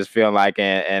that shit is feeling like.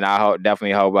 And I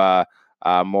definitely hope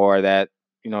more of that,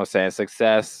 you know what I'm saying,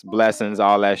 success, blessings,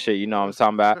 all that shit. You know what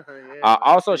I'm talking about?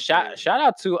 Also, shout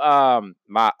out to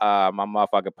my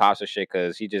motherfucking Pops and shit,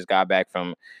 because he just got back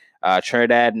from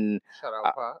Trinidad, and shout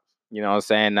out Pops. You know what I'm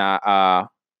saying?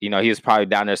 He was probably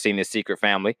down there seeing his secret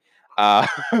family.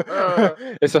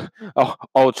 It's a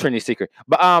old Trinity secret.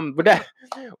 But that,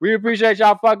 we appreciate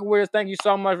y'all fucking with us. Thank you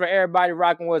so much for everybody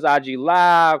rocking with us, IG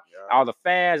Live, all the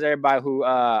fans, everybody who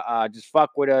just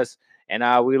fuck with us.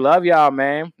 And we love y'all,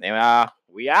 man. And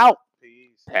we out.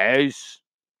 Peace. Peace.